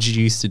play or what did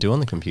you used to do on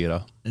the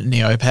computer?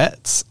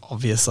 Neopets,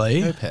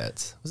 obviously.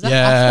 Neopets. Was that,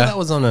 I thought that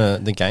was on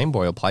the Game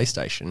Boy or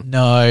PlayStation.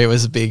 No, it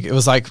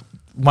was like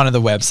one of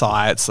the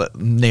websites,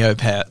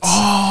 Neopets.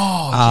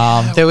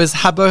 Oh, there was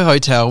Habbo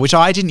Hotel, which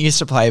I didn't used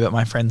to play, but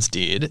my friends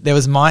did. There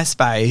was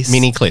MySpace.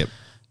 Miniclip.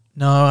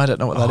 No, I don't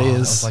know what that is. That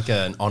was like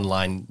an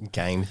online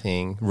game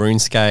thing.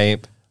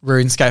 RuneScape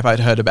I'd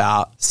heard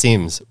about.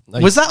 Sims.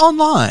 Was that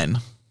online?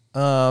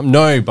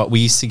 No, but we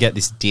used to get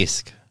this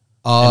disc.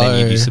 Oh. And then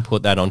you used to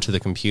put that onto the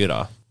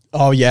computer.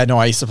 Oh, yeah. No,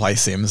 I used to play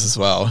Sims as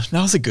well.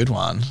 That was a good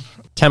one.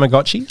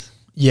 Tamagotchis?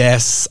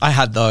 Yes, I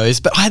had those.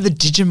 But I had the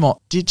Digimon.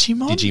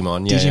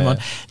 Digimon, yeah.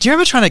 Do you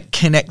remember trying to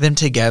connect them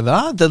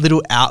together? The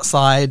little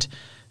outside...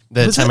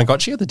 The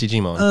Tamagotchi or the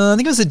Digimon? I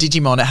think it was a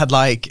Digimon. It had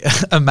like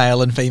a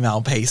male and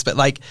female piece. But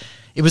like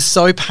it was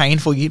so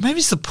painful. You maybe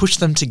just to push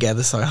them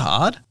together so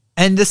hard.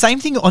 And the same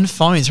thing on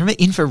phones.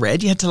 Remember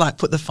infrared? You had to like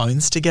put the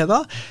phones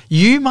together.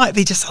 You might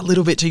be just a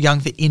little bit too young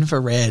for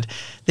infrared.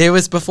 There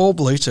was before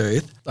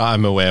Bluetooth.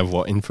 I'm aware of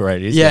what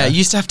infrared is. Yeah, you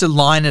used to have to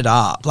line it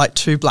up like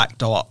 2 black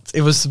dots.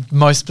 It was the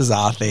most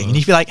bizarre thing. And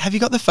you'd be like, have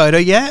you got the photo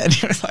yet?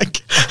 And you're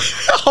like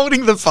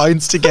holding the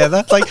phones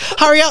together. Like,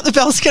 hurry up, the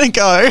bell's going to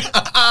go.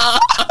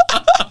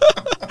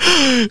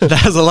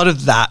 There's a lot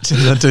of that in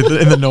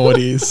the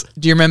noughties.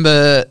 Do you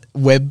remember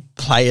web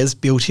players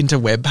built into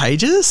web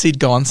pages? So you'd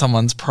go on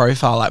someone's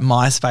profile like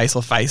MySpace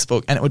or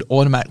Facebook and it would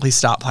automatically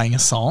start playing a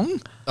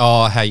song?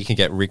 Oh, how you can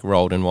get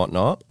rickrolled and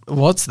whatnot.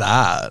 What's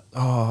that?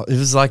 Oh, it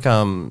was like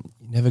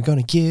never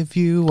gonna give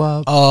you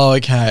up. Oh,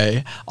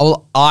 okay.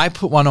 Well, I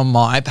put one on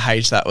my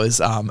page that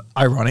was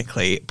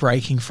ironically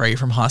breaking free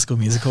from High School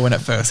Musical when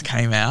it first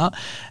came out.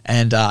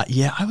 And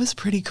yeah, I was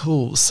pretty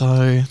cool.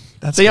 So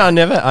that's I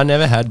never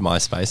had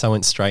MySpace. I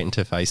went straight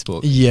into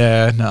Facebook.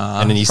 Yeah,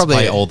 nah. And then you used to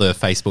play all the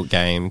Facebook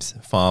games,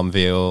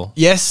 Farmville.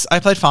 Yes,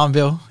 I played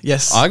Farmville.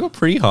 Yes. I got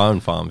pretty high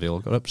on Farmville.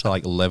 Got up to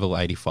like level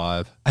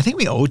 85. I think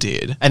we all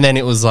did. And then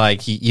it was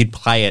like you'd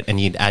play it and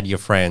you'd add your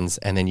friends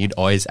and then you'd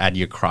always add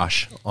your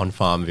crush on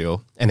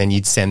Farmville. And then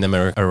you'd send them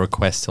a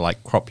request to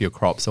like crop your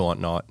crops or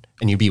whatnot.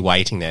 And you'd be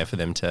waiting there for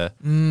them to...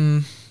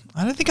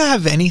 I don't think I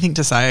have anything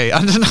to say. I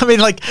don't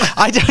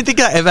think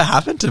that ever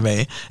happened to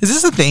me. Is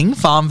this a thing,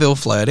 Farmville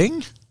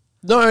flirting?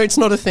 No, it's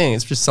not a thing.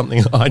 It's just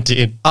something I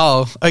did.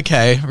 Oh,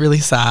 okay. Really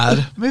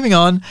sad. Moving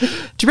on. Do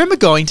you remember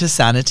going to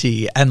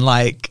Sanity and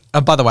like,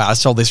 by the way, I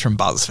stole this from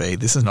BuzzFeed.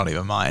 This is not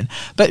even mine.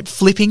 But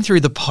flipping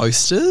through the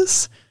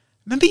posters,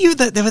 remember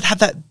that they would have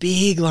that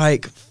big,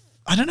 like,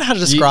 I don't know how to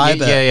describe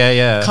it.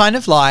 Yeah. Kind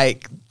of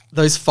like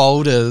those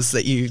folders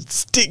that you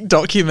stick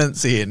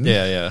documents in.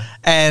 Yeah.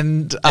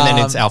 And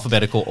then it's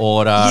alphabetical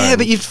order. Yeah,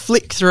 but you'd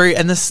flick through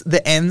and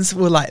the ends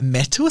were like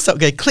metal. So it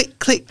would go click,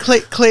 click,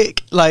 click,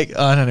 click. Like,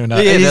 I don't even know.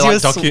 Yeah, they're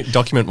like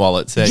document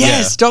wallets.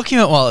 Yes,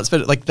 document wallets,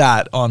 but like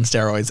that on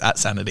steroids at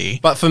Sanity.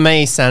 But for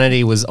me,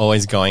 Sanity was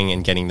always going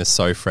and getting the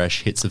So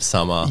Fresh hits of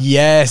summer.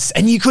 Yes,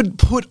 and you could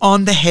put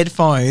on the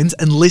headphones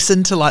and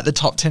listen to like the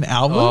top 10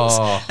 albums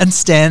and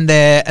stand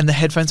there, and the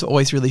headphones were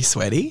always really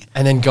sweaty.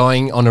 And then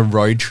going on a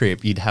road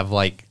trip, you'd have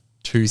like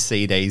 2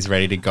 CDs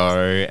ready to go,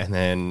 and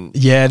then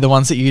the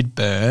ones that you'd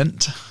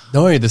burnt.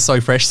 No, the So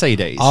Fresh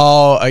CDs.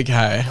 Oh,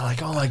 okay. You're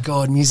like, oh my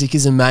god, music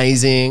is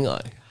amazing.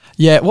 Like,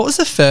 what was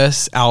the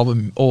first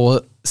album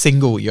or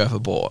single you ever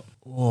bought?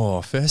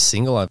 oh, first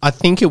single. I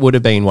think it would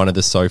have been one of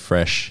the So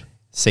Fresh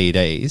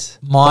CDs.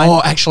 Mine.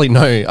 Oh, actually,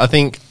 no. I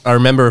think I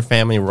remember a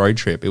family road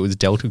trip. It was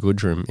Delta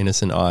Goodrum,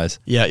 Innocent Eyes.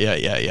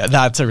 Yeah.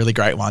 That's a really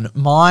great one.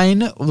 Mine,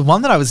 the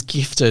one that I was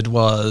gifted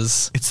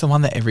it's the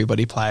one that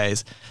everybody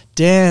plays.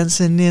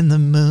 Dancing in the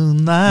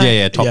moonlight.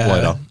 Yeah, top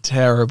loader.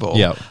 Terrible.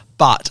 Yeah.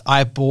 But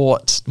I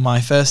bought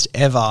my first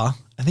ever,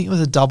 I think it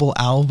was a double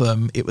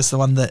album. It was the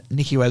one that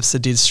Nikki Webster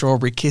did,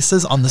 Strawberry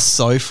Kisses, on the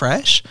So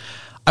Fresh.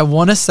 I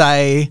want to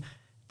say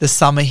the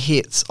summer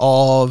hits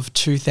of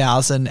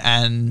 2000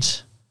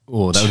 and...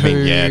 Oh, that would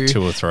have been,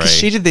 2 or 3.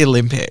 She did the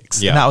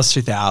Olympics. Yeah. And that was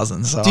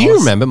 2000. So do you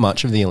remember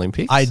much of the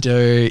Olympics? I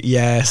do,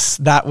 yes.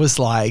 That was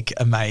like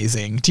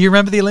amazing. Do you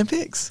remember the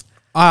Olympics?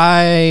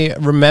 I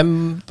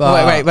remember.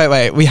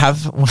 Wait. We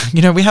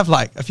have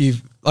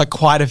like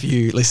quite a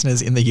few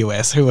listeners in the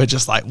US who are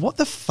just like, what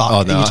the fuck are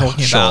you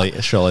talking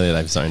about? Surely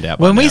they've zoned out.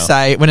 When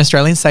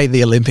Australians say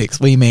the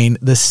Olympics, we mean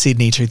the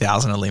Sydney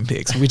 2000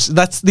 Olympics, which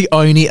that's the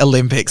only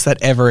Olympics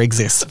that ever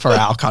exists for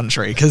our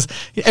country, because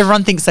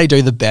everyone thinks they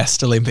do the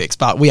best Olympics,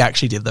 but we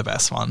actually did the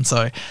best one.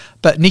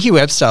 But Nikki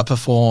Webster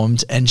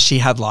performed, and she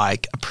had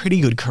like a pretty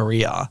good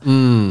career.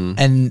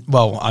 And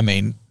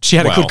she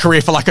had a good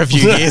career for like a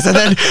few years, and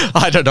then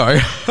I don't know.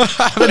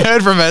 I haven't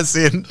heard from her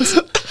since.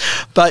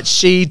 But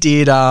she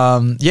did,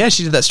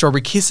 she did that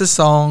Strawberry Kisses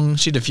song.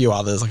 She did a few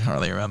others. I can't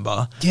really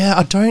remember. Yeah,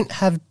 I don't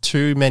have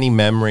too many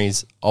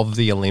memories of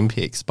the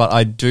Olympics, but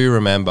I do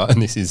remember,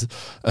 and this is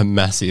a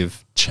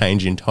massive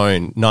change in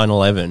tone,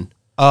 9/11.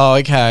 Oh,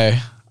 okay.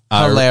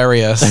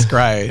 Hilarious.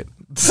 Great.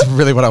 That's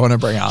really what I want to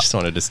bring up. Just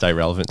wanted to stay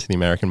relevant to the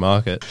American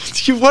market.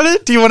 Do you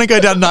want to go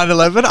down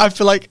 9/11? I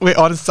feel like we're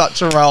on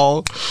such a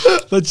roll.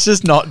 Let's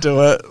just not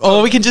do it.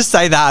 Or we can just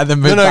say that and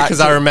then move back. No, because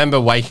I remember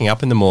waking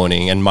up in the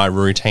morning and my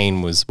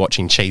routine was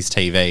watching Cheese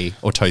TV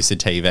or Toasted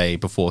TV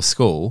before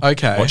school.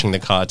 Okay. Watching the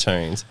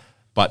cartoons.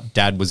 But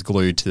Dad was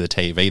glued to the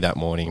TV that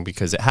morning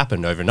because it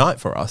happened overnight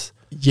for us.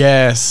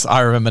 Yes, I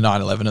remember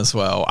 9/11 as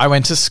well. I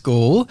went to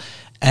school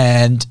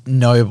and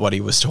nobody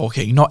was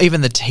talking. Not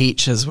even the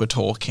teachers were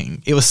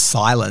talking. It was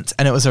silence,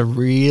 and it was a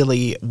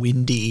really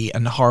windy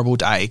and horrible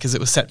day because it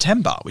was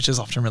September, which is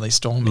often really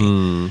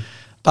stormy.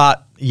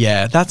 But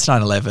yeah, that's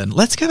 9/11.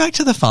 Let's go back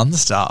to the fun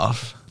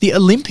stuff. The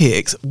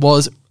Olympics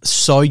was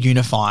so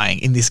unifying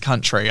in this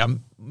country.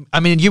 I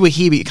mean, you were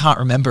here, but you can't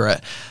remember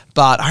it.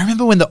 But I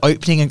remember when the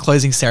opening and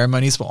closing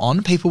ceremonies were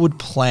on, people would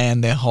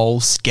plan their whole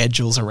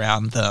schedules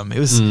around them. It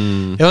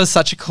was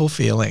such a cool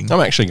feeling.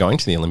 I'm actually going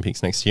to the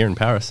Olympics next year in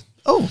Paris.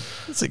 Oh,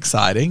 that's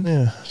exciting.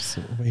 Yeah, just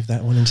weave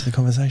that one into the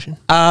conversation.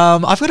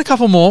 I've got a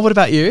couple more. What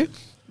about you?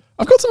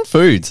 I've got some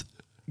foods.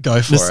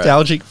 Go for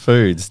Nostalgic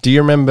foods. Do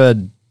you remember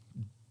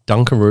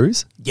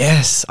Dunkaroos?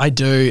 Yes, I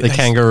do. The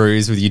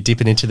kangaroos with you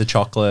dipping into the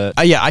chocolate.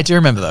 Yeah, I do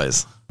remember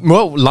those.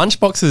 Well,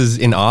 lunchboxes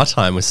in our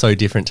time were so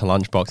different to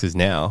lunchboxes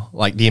now.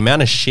 Like the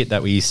amount of shit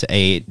that we used to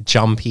eat,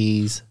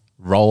 jumpies,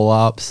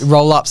 roll-ups.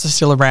 Roll-ups are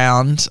still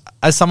around.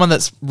 As someone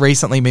that's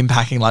recently been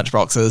packing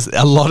lunchboxes,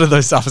 a lot of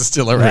those stuff is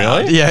still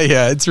around. Really?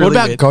 Yeah, it's really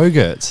What about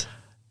Go-Gurts?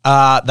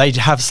 They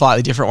have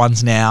slightly different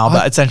ones now,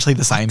 but essentially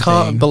the same thing.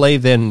 Can't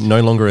believe they're no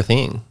longer a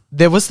thing.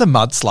 There was the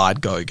mudslide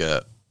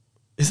Go-Gurt.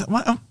 Is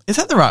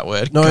that the right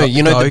word? No,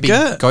 the big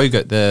Go-Gurt?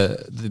 Go-Gurt,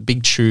 the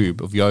big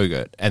tube of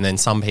yogurt, and then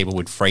some people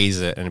would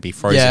freeze it and it'd be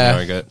frozen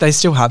yogurt. They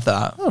still have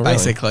that, really?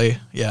 basically.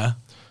 Yeah.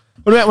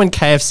 What about when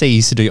KFC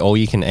used to do all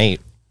you can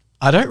eat?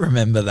 I don't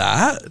remember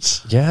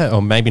that. Yeah,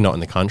 or maybe not in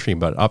the country,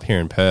 but up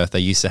here in Perth, they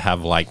used to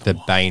have like the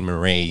Bain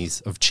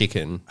Marie's of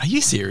chicken. Are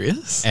you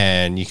serious?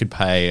 And you could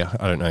pay,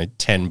 I don't know,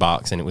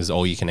 $10 and it was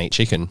all you can eat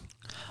chicken.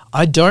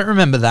 I don't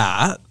remember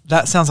that.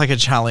 That sounds like a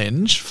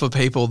challenge for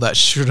people that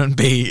shouldn't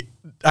be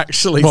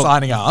actually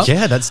signing up.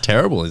 Yeah, that's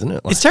terrible, isn't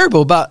it? Like, it's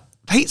terrible, but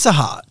Pizza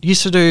Hut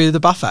used to do the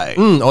buffet.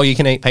 All you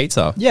can eat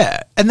pizza.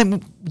 Yeah. And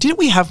then didn't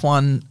we have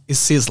one, is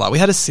Sizzler? We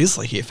had a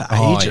Sizzler here for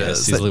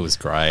ages. Yeah, Sizzler was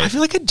great. I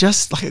feel like it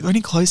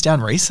only closed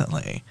down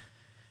recently.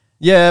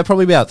 Yeah,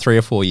 probably about 3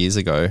 or 4 years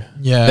ago.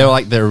 Yeah. They were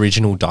like the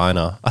original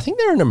diner. I think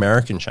they're an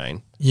American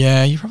chain.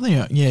 Yeah, you're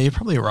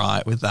probably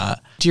right with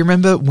that. Do you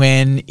remember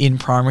when in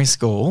primary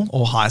school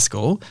or high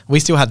school, we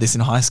still had this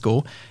in high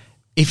school,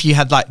 if you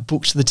had like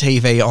booked the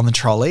TV on the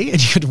trolley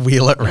and you could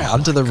wheel it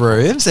around to the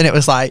rooms, and it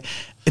was like,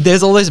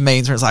 there's all those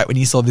memes where it's like when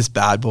you saw this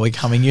bad boy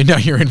coming, you know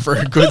you're in for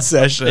a good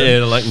session.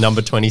 Yeah, like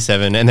number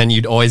 27. And then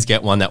you'd always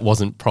get one that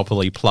wasn't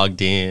properly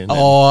plugged in.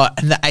 Oh,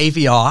 and the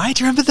AVI.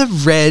 Do you remember the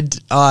red,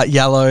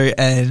 yellow,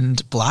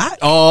 and black?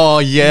 Oh,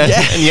 yeah.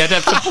 And you had to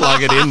have to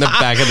plug it in the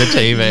back of the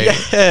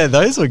TV. Yeah,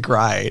 those were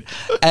great.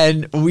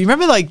 And we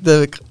remember like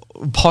the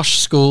posh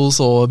schools,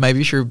 or maybe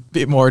if you're a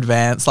bit more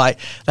advanced, like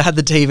they had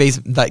the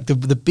TVs, like the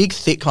big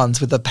thick ones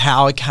with the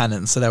power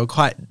cannons. So they were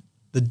quite,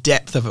 the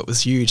depth of it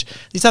was huge. They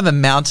used to have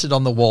them mounted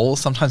on the wall,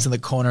 sometimes in the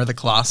corner of the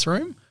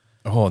classroom.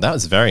 Oh, that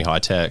was very high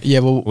tech. Yeah,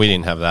 well, we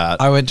didn't have that.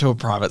 I went to a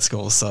private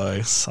school,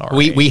 so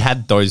sorry. We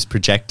had those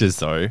projectors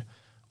though.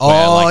 Oh,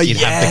 where, like, you'd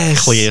have yes.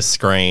 the clear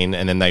screen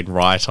and then they'd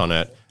write on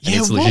it. And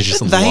Yeah, it's what literally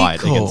just were they light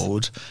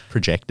called? against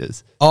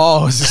projectors.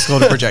 Oh, it's just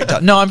called a projector.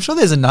 No, I'm sure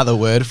there's another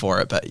word for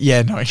it, but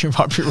yeah, no, you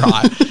might be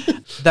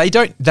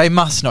right. They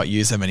must not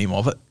use them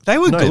anymore, but they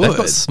were No, good. they've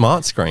got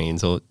smart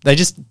screens, or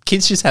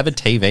kids just have a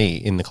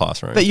TV in the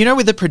classroom. But you know,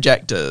 with the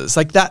projectors,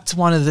 like that's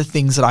one of the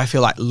things that I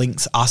feel like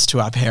links us to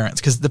our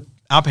parents, because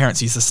our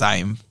parents use the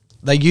same.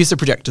 They use the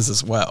projectors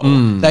as well.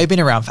 They've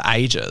been around for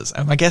ages,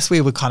 and I guess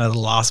we were kind of the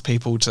last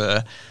people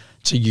to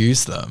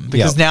use them,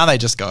 because now they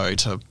just go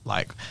to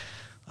like,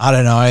 I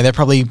don't know,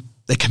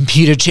 they're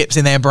computer chips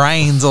in their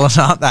brains,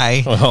 aren't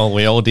they? Well,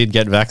 we all did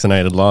get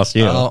vaccinated last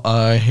year.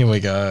 Oh, here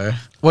we go.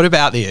 What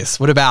about this?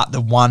 What about the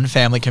one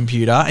family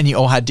computer and you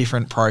all had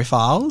different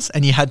profiles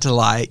and you had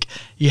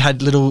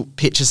little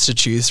pictures to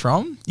choose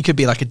from? You could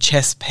be like a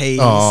chess piece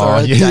or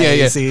a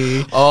daisy.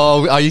 Yeah.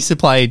 Oh, I used to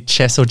play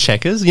chess or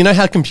checkers. You know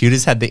how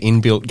computers had the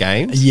inbuilt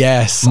games?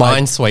 Yes.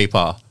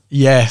 Minesweeper.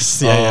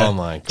 Yes. Yeah, Oh,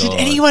 my God. Did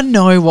anyone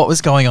know what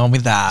was going on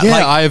with that?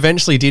 Yeah, I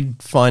eventually did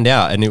find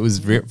out, and it was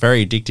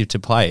very addictive to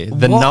play.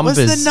 What was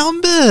the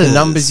numbers? The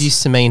numbers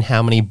used to mean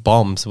how many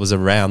bombs was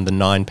around the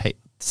 9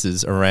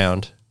 pieces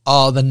around.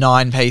 Oh, the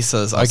 9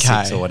 pieces. Okay.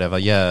 6 or whatever,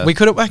 yeah. We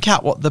couldn't work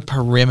out what the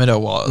perimeter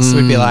was.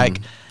 We'd be like,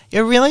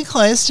 you're really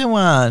close to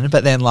one.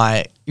 But then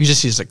like, you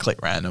just used to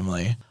click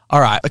randomly. All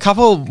right, a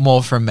couple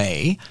more from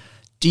me.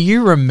 Do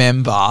you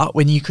remember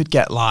when you could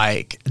get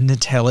like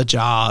Nutella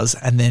jars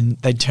and then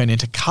they'd turn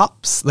into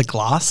cups, the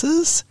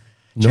glasses?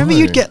 Do you remember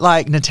you'd get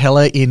like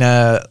Nutella in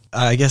a,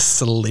 I guess,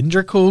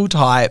 cylindrical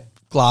type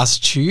glass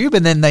tube,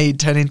 and then they'd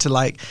turn into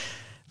like,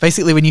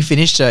 basically when you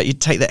finished it, you'd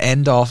take the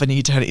end off and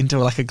you turn it into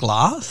like a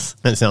glass?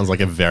 That sounds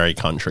like a very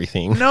country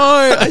thing. No,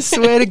 I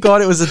swear to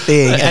God it was a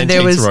thing. And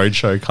there was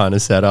Roadshow kind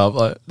of setup.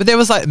 But there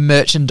was like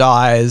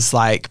merchandise,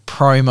 like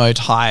promo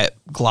type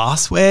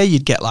glassware.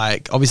 You'd get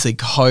like, obviously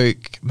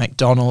Coke,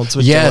 McDonald's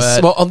would do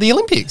it. Well, on the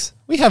Olympics.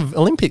 We have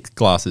Olympic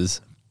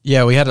glasses.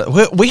 Yeah, we had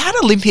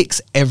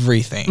Olympics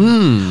everything.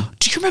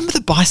 Do you remember the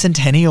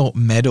bicentennial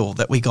medal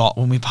that we got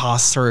when we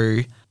passed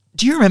through?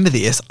 Do you remember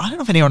this? I don't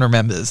know if anyone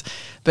remembers,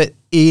 but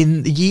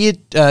in the year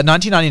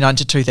 1999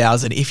 to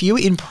 2000, if you were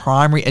in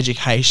primary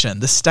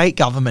education, the state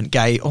government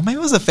gave, or maybe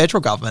it was the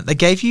federal government, they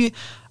gave you,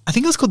 I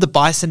think it was called the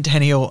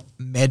bicentennial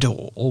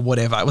medal or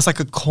whatever. It was like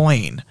a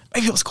coin.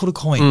 Maybe it was called a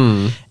coin.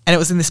 And it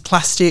was in this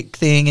plastic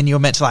thing, and you were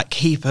meant to like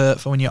keep it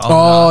for when you're older.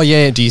 Oh,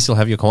 yeah. Do you still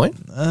have your coin?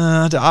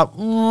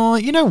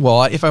 You know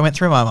what? If I went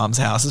through my mum's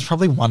house, it's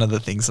probably one of the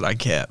things that I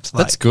kept.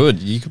 That's good.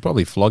 You could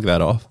probably flog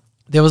that off.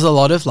 There was a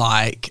lot of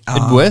like...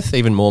 It's worth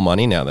even more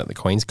money now that the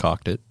Queen's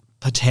cocked it.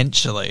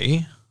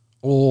 Potentially.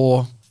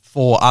 Or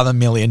 4 other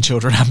million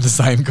children have the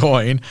same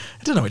coin.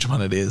 I don't know which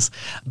one it is.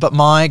 But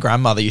my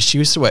grandmother, she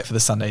used to work for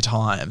the Sunday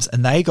Times,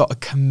 and they got a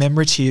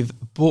commemorative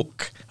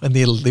book when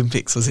the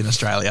Olympics was in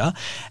Australia.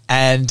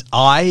 And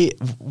I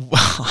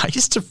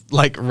used to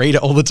like read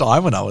it all the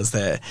time when I was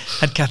there.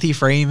 Had Kathy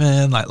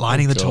Freeman like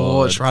lighting the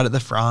torch right at the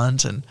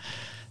front, and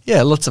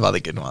yeah, lots of other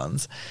good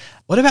ones.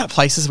 What about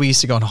places we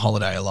used to go on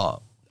holiday a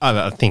lot?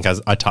 I think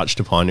as I touched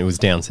upon, it was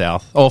down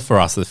south, or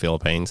for us, the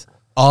Philippines.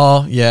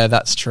 Oh, yeah,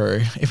 that's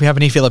true. If we have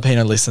any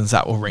Filipino listeners,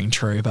 that will ring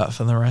true. But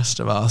for the rest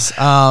of us,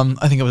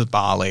 I think it was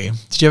Bali.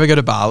 Did you ever go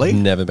to Bali?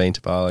 Never been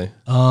to Bali.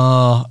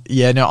 Oh,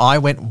 yeah, no, I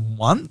went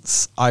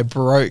once. I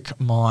broke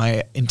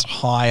my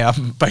entire,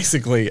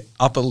 basically,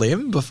 upper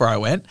limb before I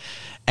went.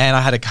 And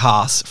I had a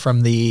cast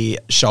from the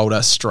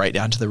shoulder straight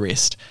down to the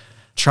wrist.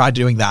 Tried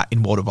doing that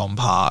in Waterbomb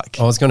Park.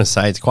 I was going to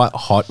say, it's quite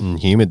hot and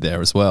humid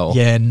there as well.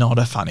 Yeah, not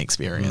a fun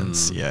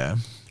experience, yeah.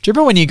 Do you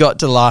remember when you got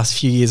to the last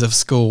few years of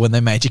school when they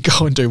made you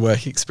go and do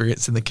work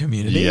experience in the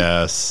community?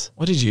 Yes.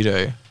 What did you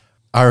do?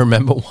 I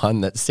remember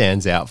one that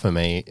stands out for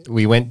me.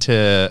 We went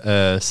to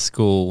a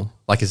school,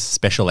 like a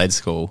special ed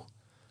school.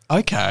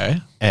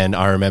 Okay. And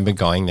I remember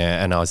going there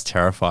and I was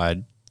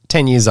terrified.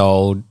 10 years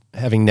old,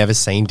 having never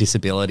seen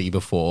disability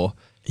before.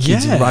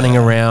 Kids running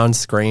around,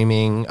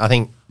 screaming. I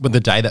think the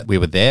day that we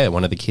were there,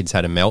 one of the kids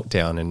had a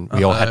meltdown and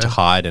we all had to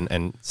hide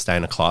and stay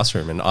in a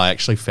classroom. And I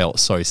actually felt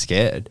so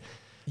scared.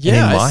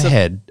 Yeah, and in my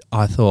head,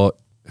 I thought,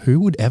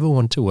 who would ever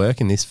want to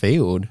work in this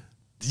field?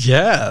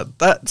 Yeah,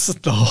 that's a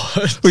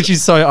thought. Which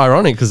is so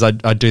ironic because I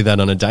do that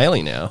on a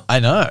daily now. I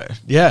know.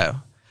 Yeah.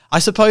 I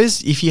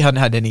suppose if you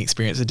hadn't had any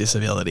experience with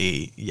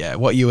disability,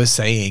 what you were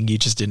seeing, you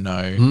just didn't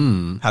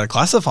know how to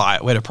classify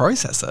it, where to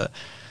process it.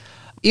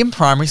 In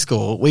primary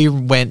school, we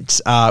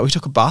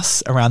took a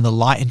bus around the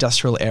light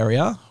industrial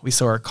area. We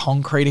saw a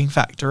concreting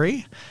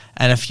factory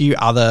and a few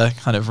other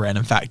kind of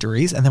random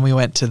factories. And then we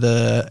ended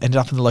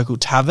up in the local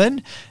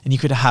tavern, and you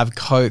could have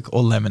Coke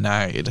or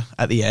lemonade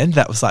at the end.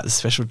 That was like the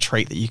special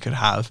treat that you could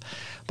have.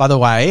 By the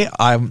way,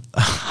 I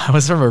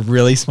was from a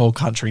really small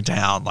country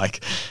town.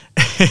 Like,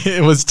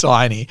 it was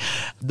tiny.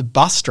 The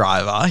bus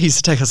driver, he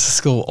used to take us to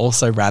school,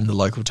 also ran the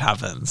local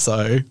tavern.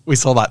 So we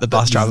saw like the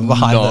bus driver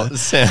behind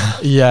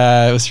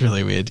Yeah, it was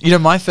really weird. You know,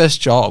 my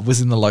first job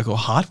was in the local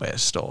hardware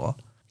store.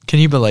 Can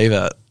you believe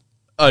it?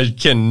 I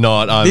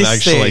cannot. I'm This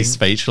actually thing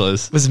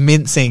speechless. Was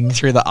mincing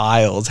through the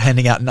aisles,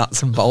 handing out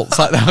nuts and bolts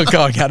like they were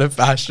going out of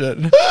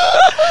fashion.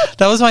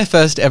 That was my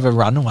first ever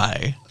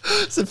runway.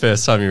 It's the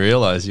first time you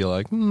realise you're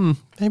like,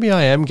 maybe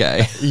I am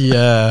gay.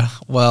 Yeah.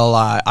 Well,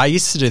 I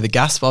used to do the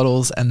gas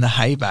bottles and the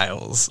hay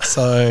bales.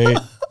 So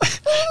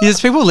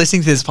there's people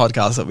listening to this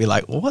podcast that'll be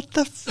like, what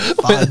the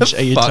fudge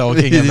are you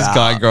talking did about? this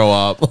guy grow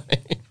up?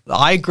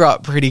 I grew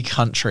up pretty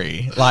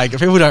country. Like,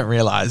 people don't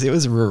realise it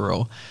was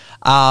rural.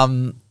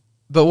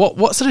 But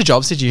what sort of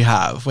jobs did you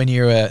have when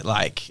you were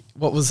like,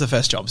 what was the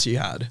first jobs you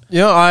had?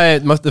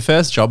 The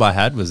first job I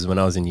had was when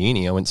I was in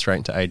uni. I went straight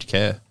into aged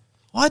care.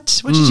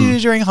 What did you do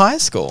during high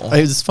school?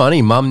 It was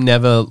funny. Mum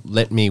never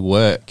let me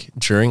work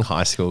during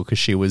high school because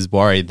she was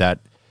worried that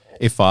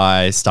if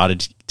I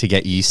started to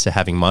get used to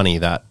having money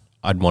that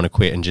I'd want to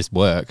quit and just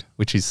work,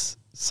 which is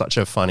such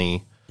a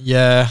funny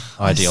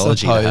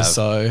ideology to have. I suppose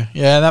so.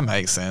 Yeah, that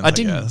makes sense. I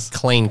did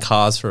clean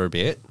cars for a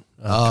bit.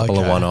 A couple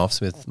of one-offs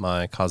with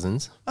my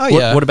cousins.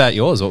 What about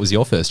yours? What was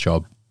your first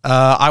job?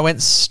 I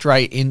went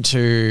straight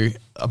into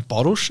a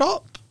bottle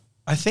shop,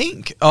 I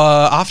think.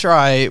 After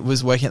I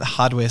was working at the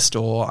hardware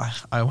store,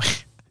 I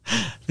went...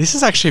 This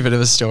is actually a bit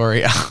of a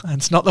story.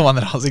 It's not the one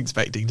that I was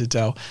expecting to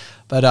tell.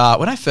 But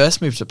when I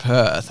first moved to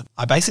Perth,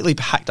 I basically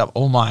packed up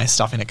all my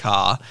stuff in a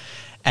car,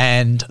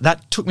 and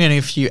that took me only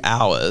a few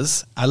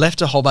hours. I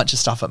left a whole bunch of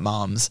stuff at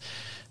Mum's,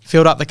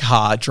 filled up the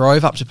car,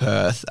 drove up to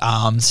Perth,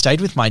 stayed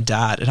with my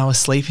dad, and I was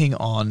sleeping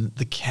on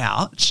the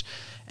couch,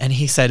 and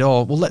he said,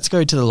 oh, well, let's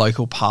go to the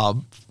local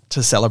pub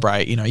to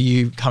celebrate,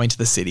 you coming to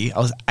the city. I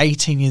was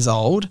 18 years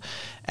old,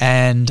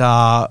 and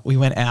we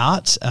went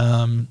out,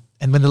 and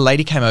when the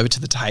lady came over to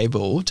the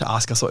table to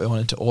ask us what we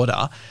wanted to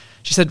order,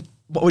 she said,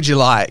 what would you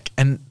like?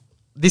 And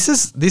this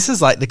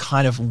is like the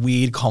kind of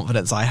weird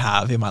confidence I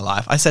have in my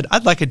life. I said,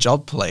 I'd like a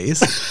job,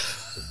 please.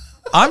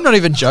 I'm not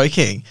even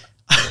joking.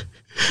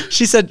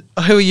 She said,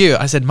 who are you?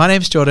 I said, my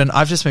name's Jordan.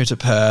 I've just moved to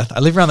Perth. I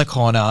live around the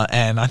corner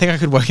and I think I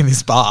could work in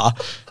this bar.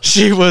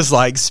 She was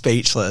like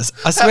speechless.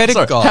 I swear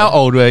to God. How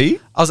old were you?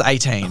 I was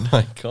 18. Oh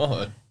my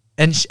God.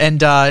 And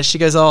she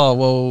goes, oh,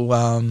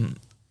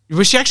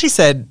 well, she actually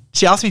said,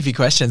 she asked me a few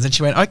questions and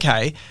she went,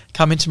 okay,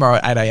 come in tomorrow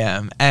at 8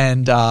 a.m.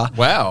 And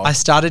wow. I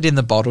started in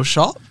the bottle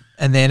shop,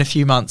 and then a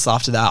few months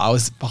after that I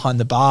was behind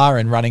the bar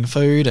and running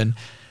food, and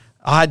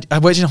I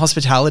worked in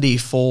hospitality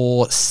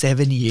for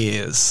 7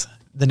 years.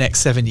 The next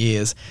 7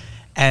 years.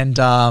 And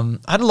I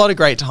had a lot of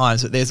great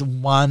times, but there's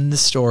one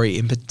story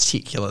in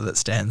particular that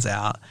stands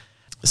out.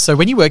 So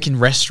when you work in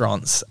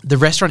restaurants, the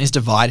restaurant is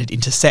divided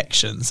into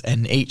sections,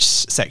 and each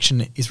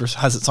section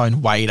has its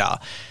own waiter.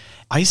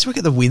 I used to work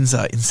at the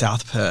Windsor in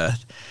South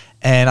Perth,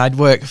 and I'd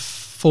work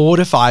 4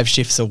 to 5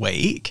 shifts a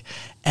week,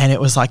 and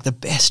it was like the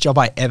best job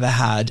I ever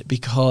had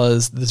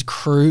because the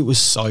crew was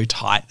so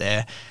tight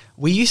there.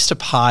 We used to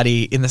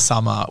party in the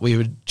summer. We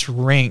would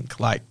drink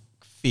like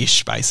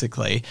fish,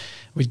 basically.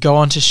 We'd go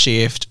on to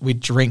shift. We'd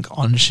drink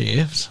on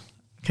shift.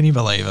 Can you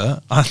believe it?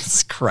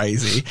 That's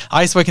crazy.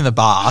 I used to work in the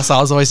bar, so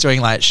I was always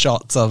doing like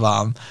shots of,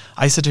 I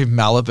used to do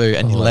Malibu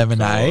and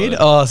lemonade.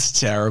 Oh, it's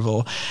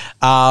terrible.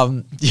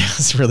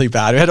 It's really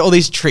bad. We had all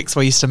these tricks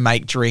where we used to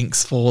make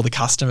drinks for the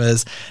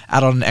customers,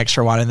 add on an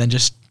extra one, and then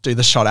just do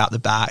the shot out the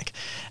back.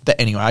 But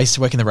anyway, I used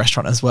to work in the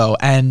restaurant as well.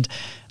 And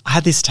I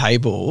had this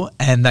table,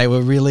 and they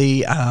were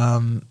really,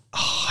 have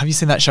you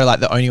seen that show like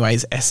The Only Way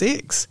is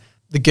Essex?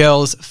 The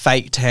girls,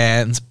 fake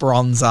tans,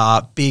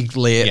 bronzer, big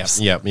lips.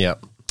 Yep.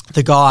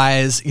 The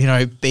guys,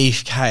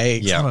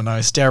 beefcakes, Yep. I don't know,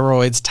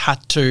 steroids,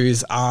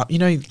 tattoos,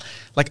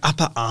 like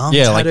upper arm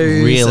tattoos. Yeah, like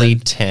really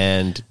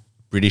tanned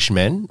British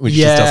men, which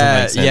just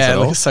doesn't make sense at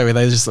all. Yeah, so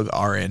they just look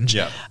orange.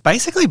 Yeah.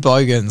 Basically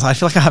bogans. I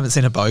feel like I haven't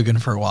seen a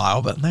bogan for a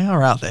while, but they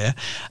are out there.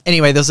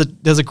 Anyway, there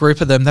was a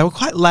group of them. They were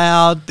quite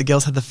loud. The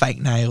girls had the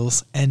fake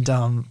nails. And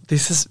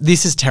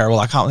this is terrible.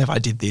 I can't believe I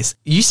did this.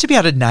 You used to be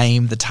able to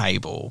name the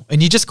table,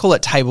 and you just call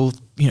it table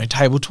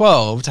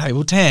 12,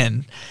 table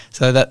 10,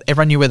 so that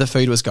everyone knew where the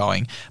food was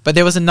going. But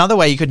there was another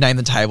way you could name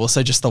the table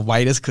so just the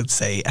waiters could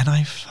see. And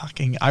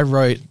I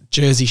wrote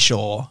Jersey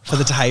Shore for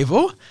the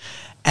table.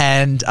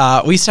 And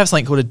we used to have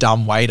something called a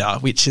dumb waiter,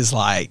 which is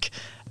like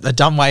A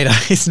dumbwaiter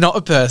is not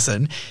a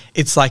person.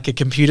 It's like a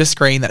computer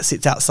screen that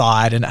sits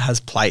outside and it has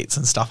plates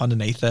and stuff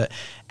underneath it.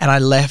 And I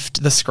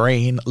left the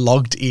screen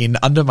logged in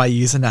under my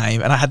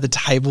username and I had the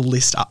table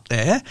list up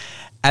there.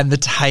 And the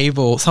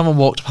table, someone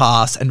walked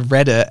past and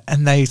read it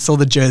and they saw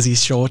the Jersey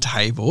Shore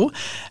table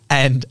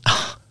and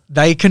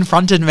they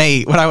confronted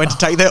me when I went to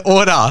take their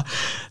order.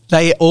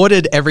 They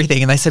ordered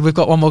everything and they said, we've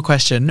got one more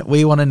question.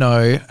 We want to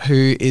know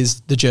who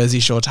is the Jersey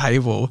Shore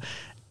table.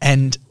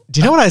 And do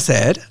you know what I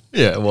said?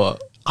 Yeah,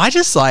 what? I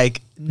just I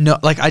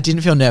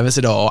didn't feel nervous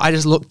at all. I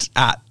just looked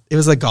at, it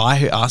was a guy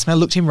who asked me, I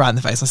looked him right in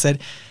the face. I said,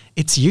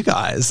 it's you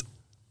guys,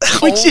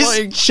 which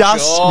is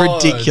just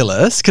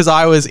ridiculous because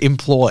I was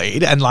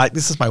employed and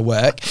this is my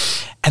work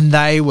and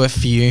they were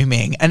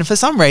fuming. And for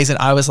some reason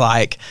I was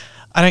like,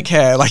 I don't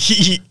care.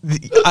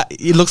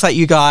 It looks like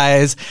you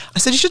guys. I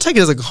said, you should take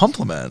it as a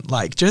compliment.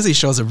 Jersey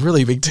Shore's a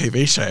really big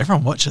TV show.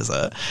 Everyone watches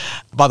it.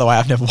 By the way,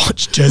 I've never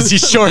watched Jersey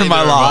Shore in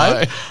my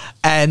life.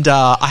 And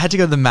I had to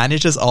go to the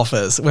manager's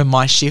office when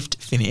my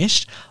shift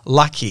finished.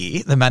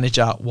 Lucky, the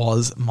manager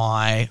was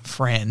my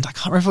friend. I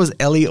can't remember if it was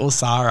Ellie or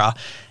Sarah.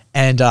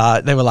 And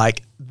they were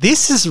like,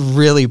 this is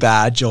really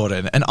bad,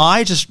 Jordan. And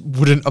I just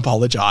wouldn't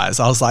apologize.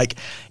 I was like,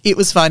 it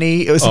was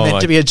funny. It was meant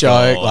to be a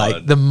joke.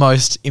 God. The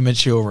most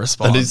immature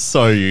response. That is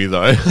so you,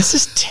 though. This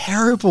is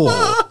terrible.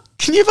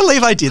 Can you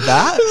believe I did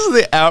that? This is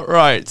the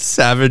outright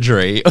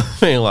savagery of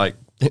being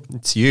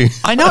it's you.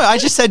 I know. I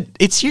just said,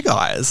 it's you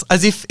guys,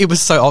 as if it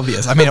was so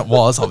obvious. I mean, it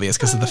was obvious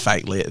because of the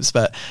fake lips,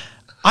 but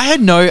I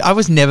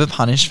was never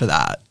punished for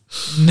that.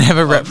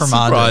 Never reprimanded.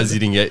 I'm surprised you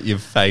didn't get your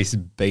face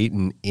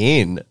beaten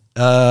in.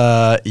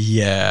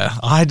 Yeah.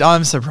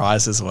 I'm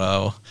surprised as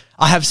well.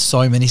 I have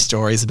so many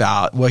stories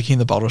about working in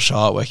the bottle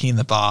shop, working in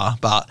the bar,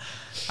 but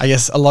I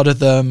guess a lot of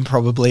them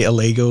probably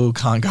illegal,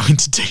 can't go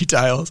into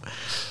details.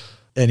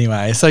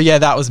 Anyway, so yeah,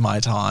 that was my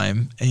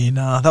time. And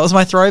that was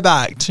my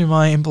throwback to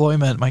my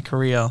employment, my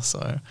career.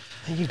 So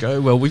there you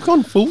go. Well, we've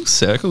gone full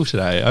circle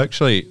today. I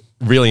actually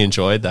really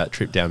enjoyed that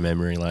trip down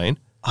memory lane.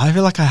 I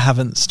feel like I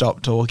haven't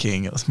stopped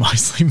talking. It was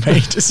mostly me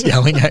just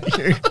yelling at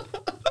you.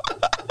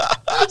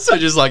 So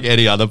just like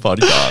any other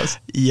podcast.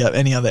 Yeah,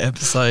 any other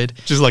episode.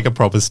 Just like a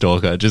proper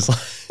stalker.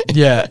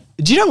 Yeah.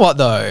 Do you know what,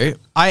 though?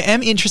 I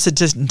am interested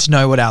to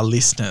know what our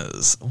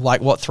listeners,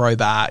 what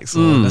throwbacks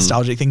or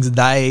nostalgic things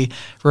they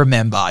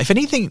remember.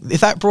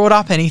 If that brought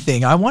up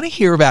anything, I want to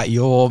hear about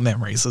your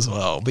memories as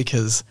well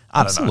because,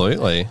 I don't know.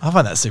 Absolutely. I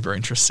find that super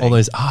interesting. All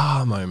those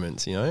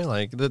moments,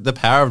 the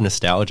power of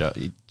nostalgia.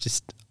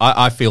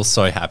 I feel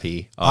so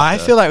happy. I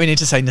feel like we need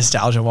to say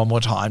nostalgia one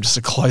more time just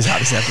to close out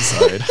this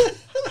episode.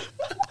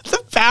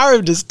 The power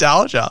of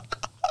nostalgia.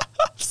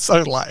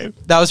 So lame.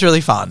 That was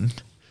really fun.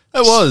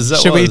 It was.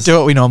 Should we do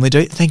what we normally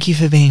do? Thank you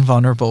for being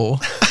vulnerable.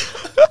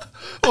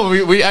 Well,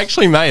 we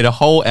actually made a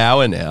whole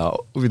hour now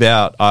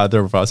without either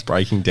of us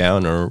breaking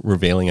down or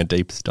revealing a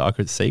deepest,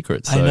 darkest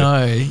secret. So. I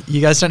know. You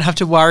guys don't have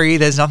to worry.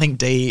 There's nothing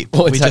deep.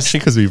 Well, it's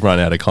actually because we've run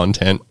out of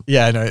content.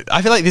 Yeah, I know.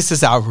 I feel like this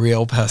is our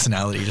real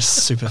personality,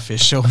 just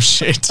superficial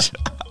shit.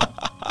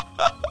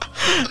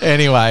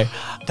 Anyway,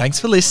 thanks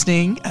for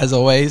listening. As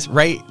always,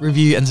 rate,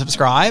 review, and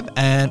subscribe,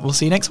 and we'll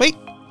see you next week.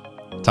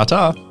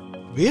 Ta-ta.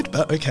 Weird,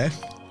 but okay.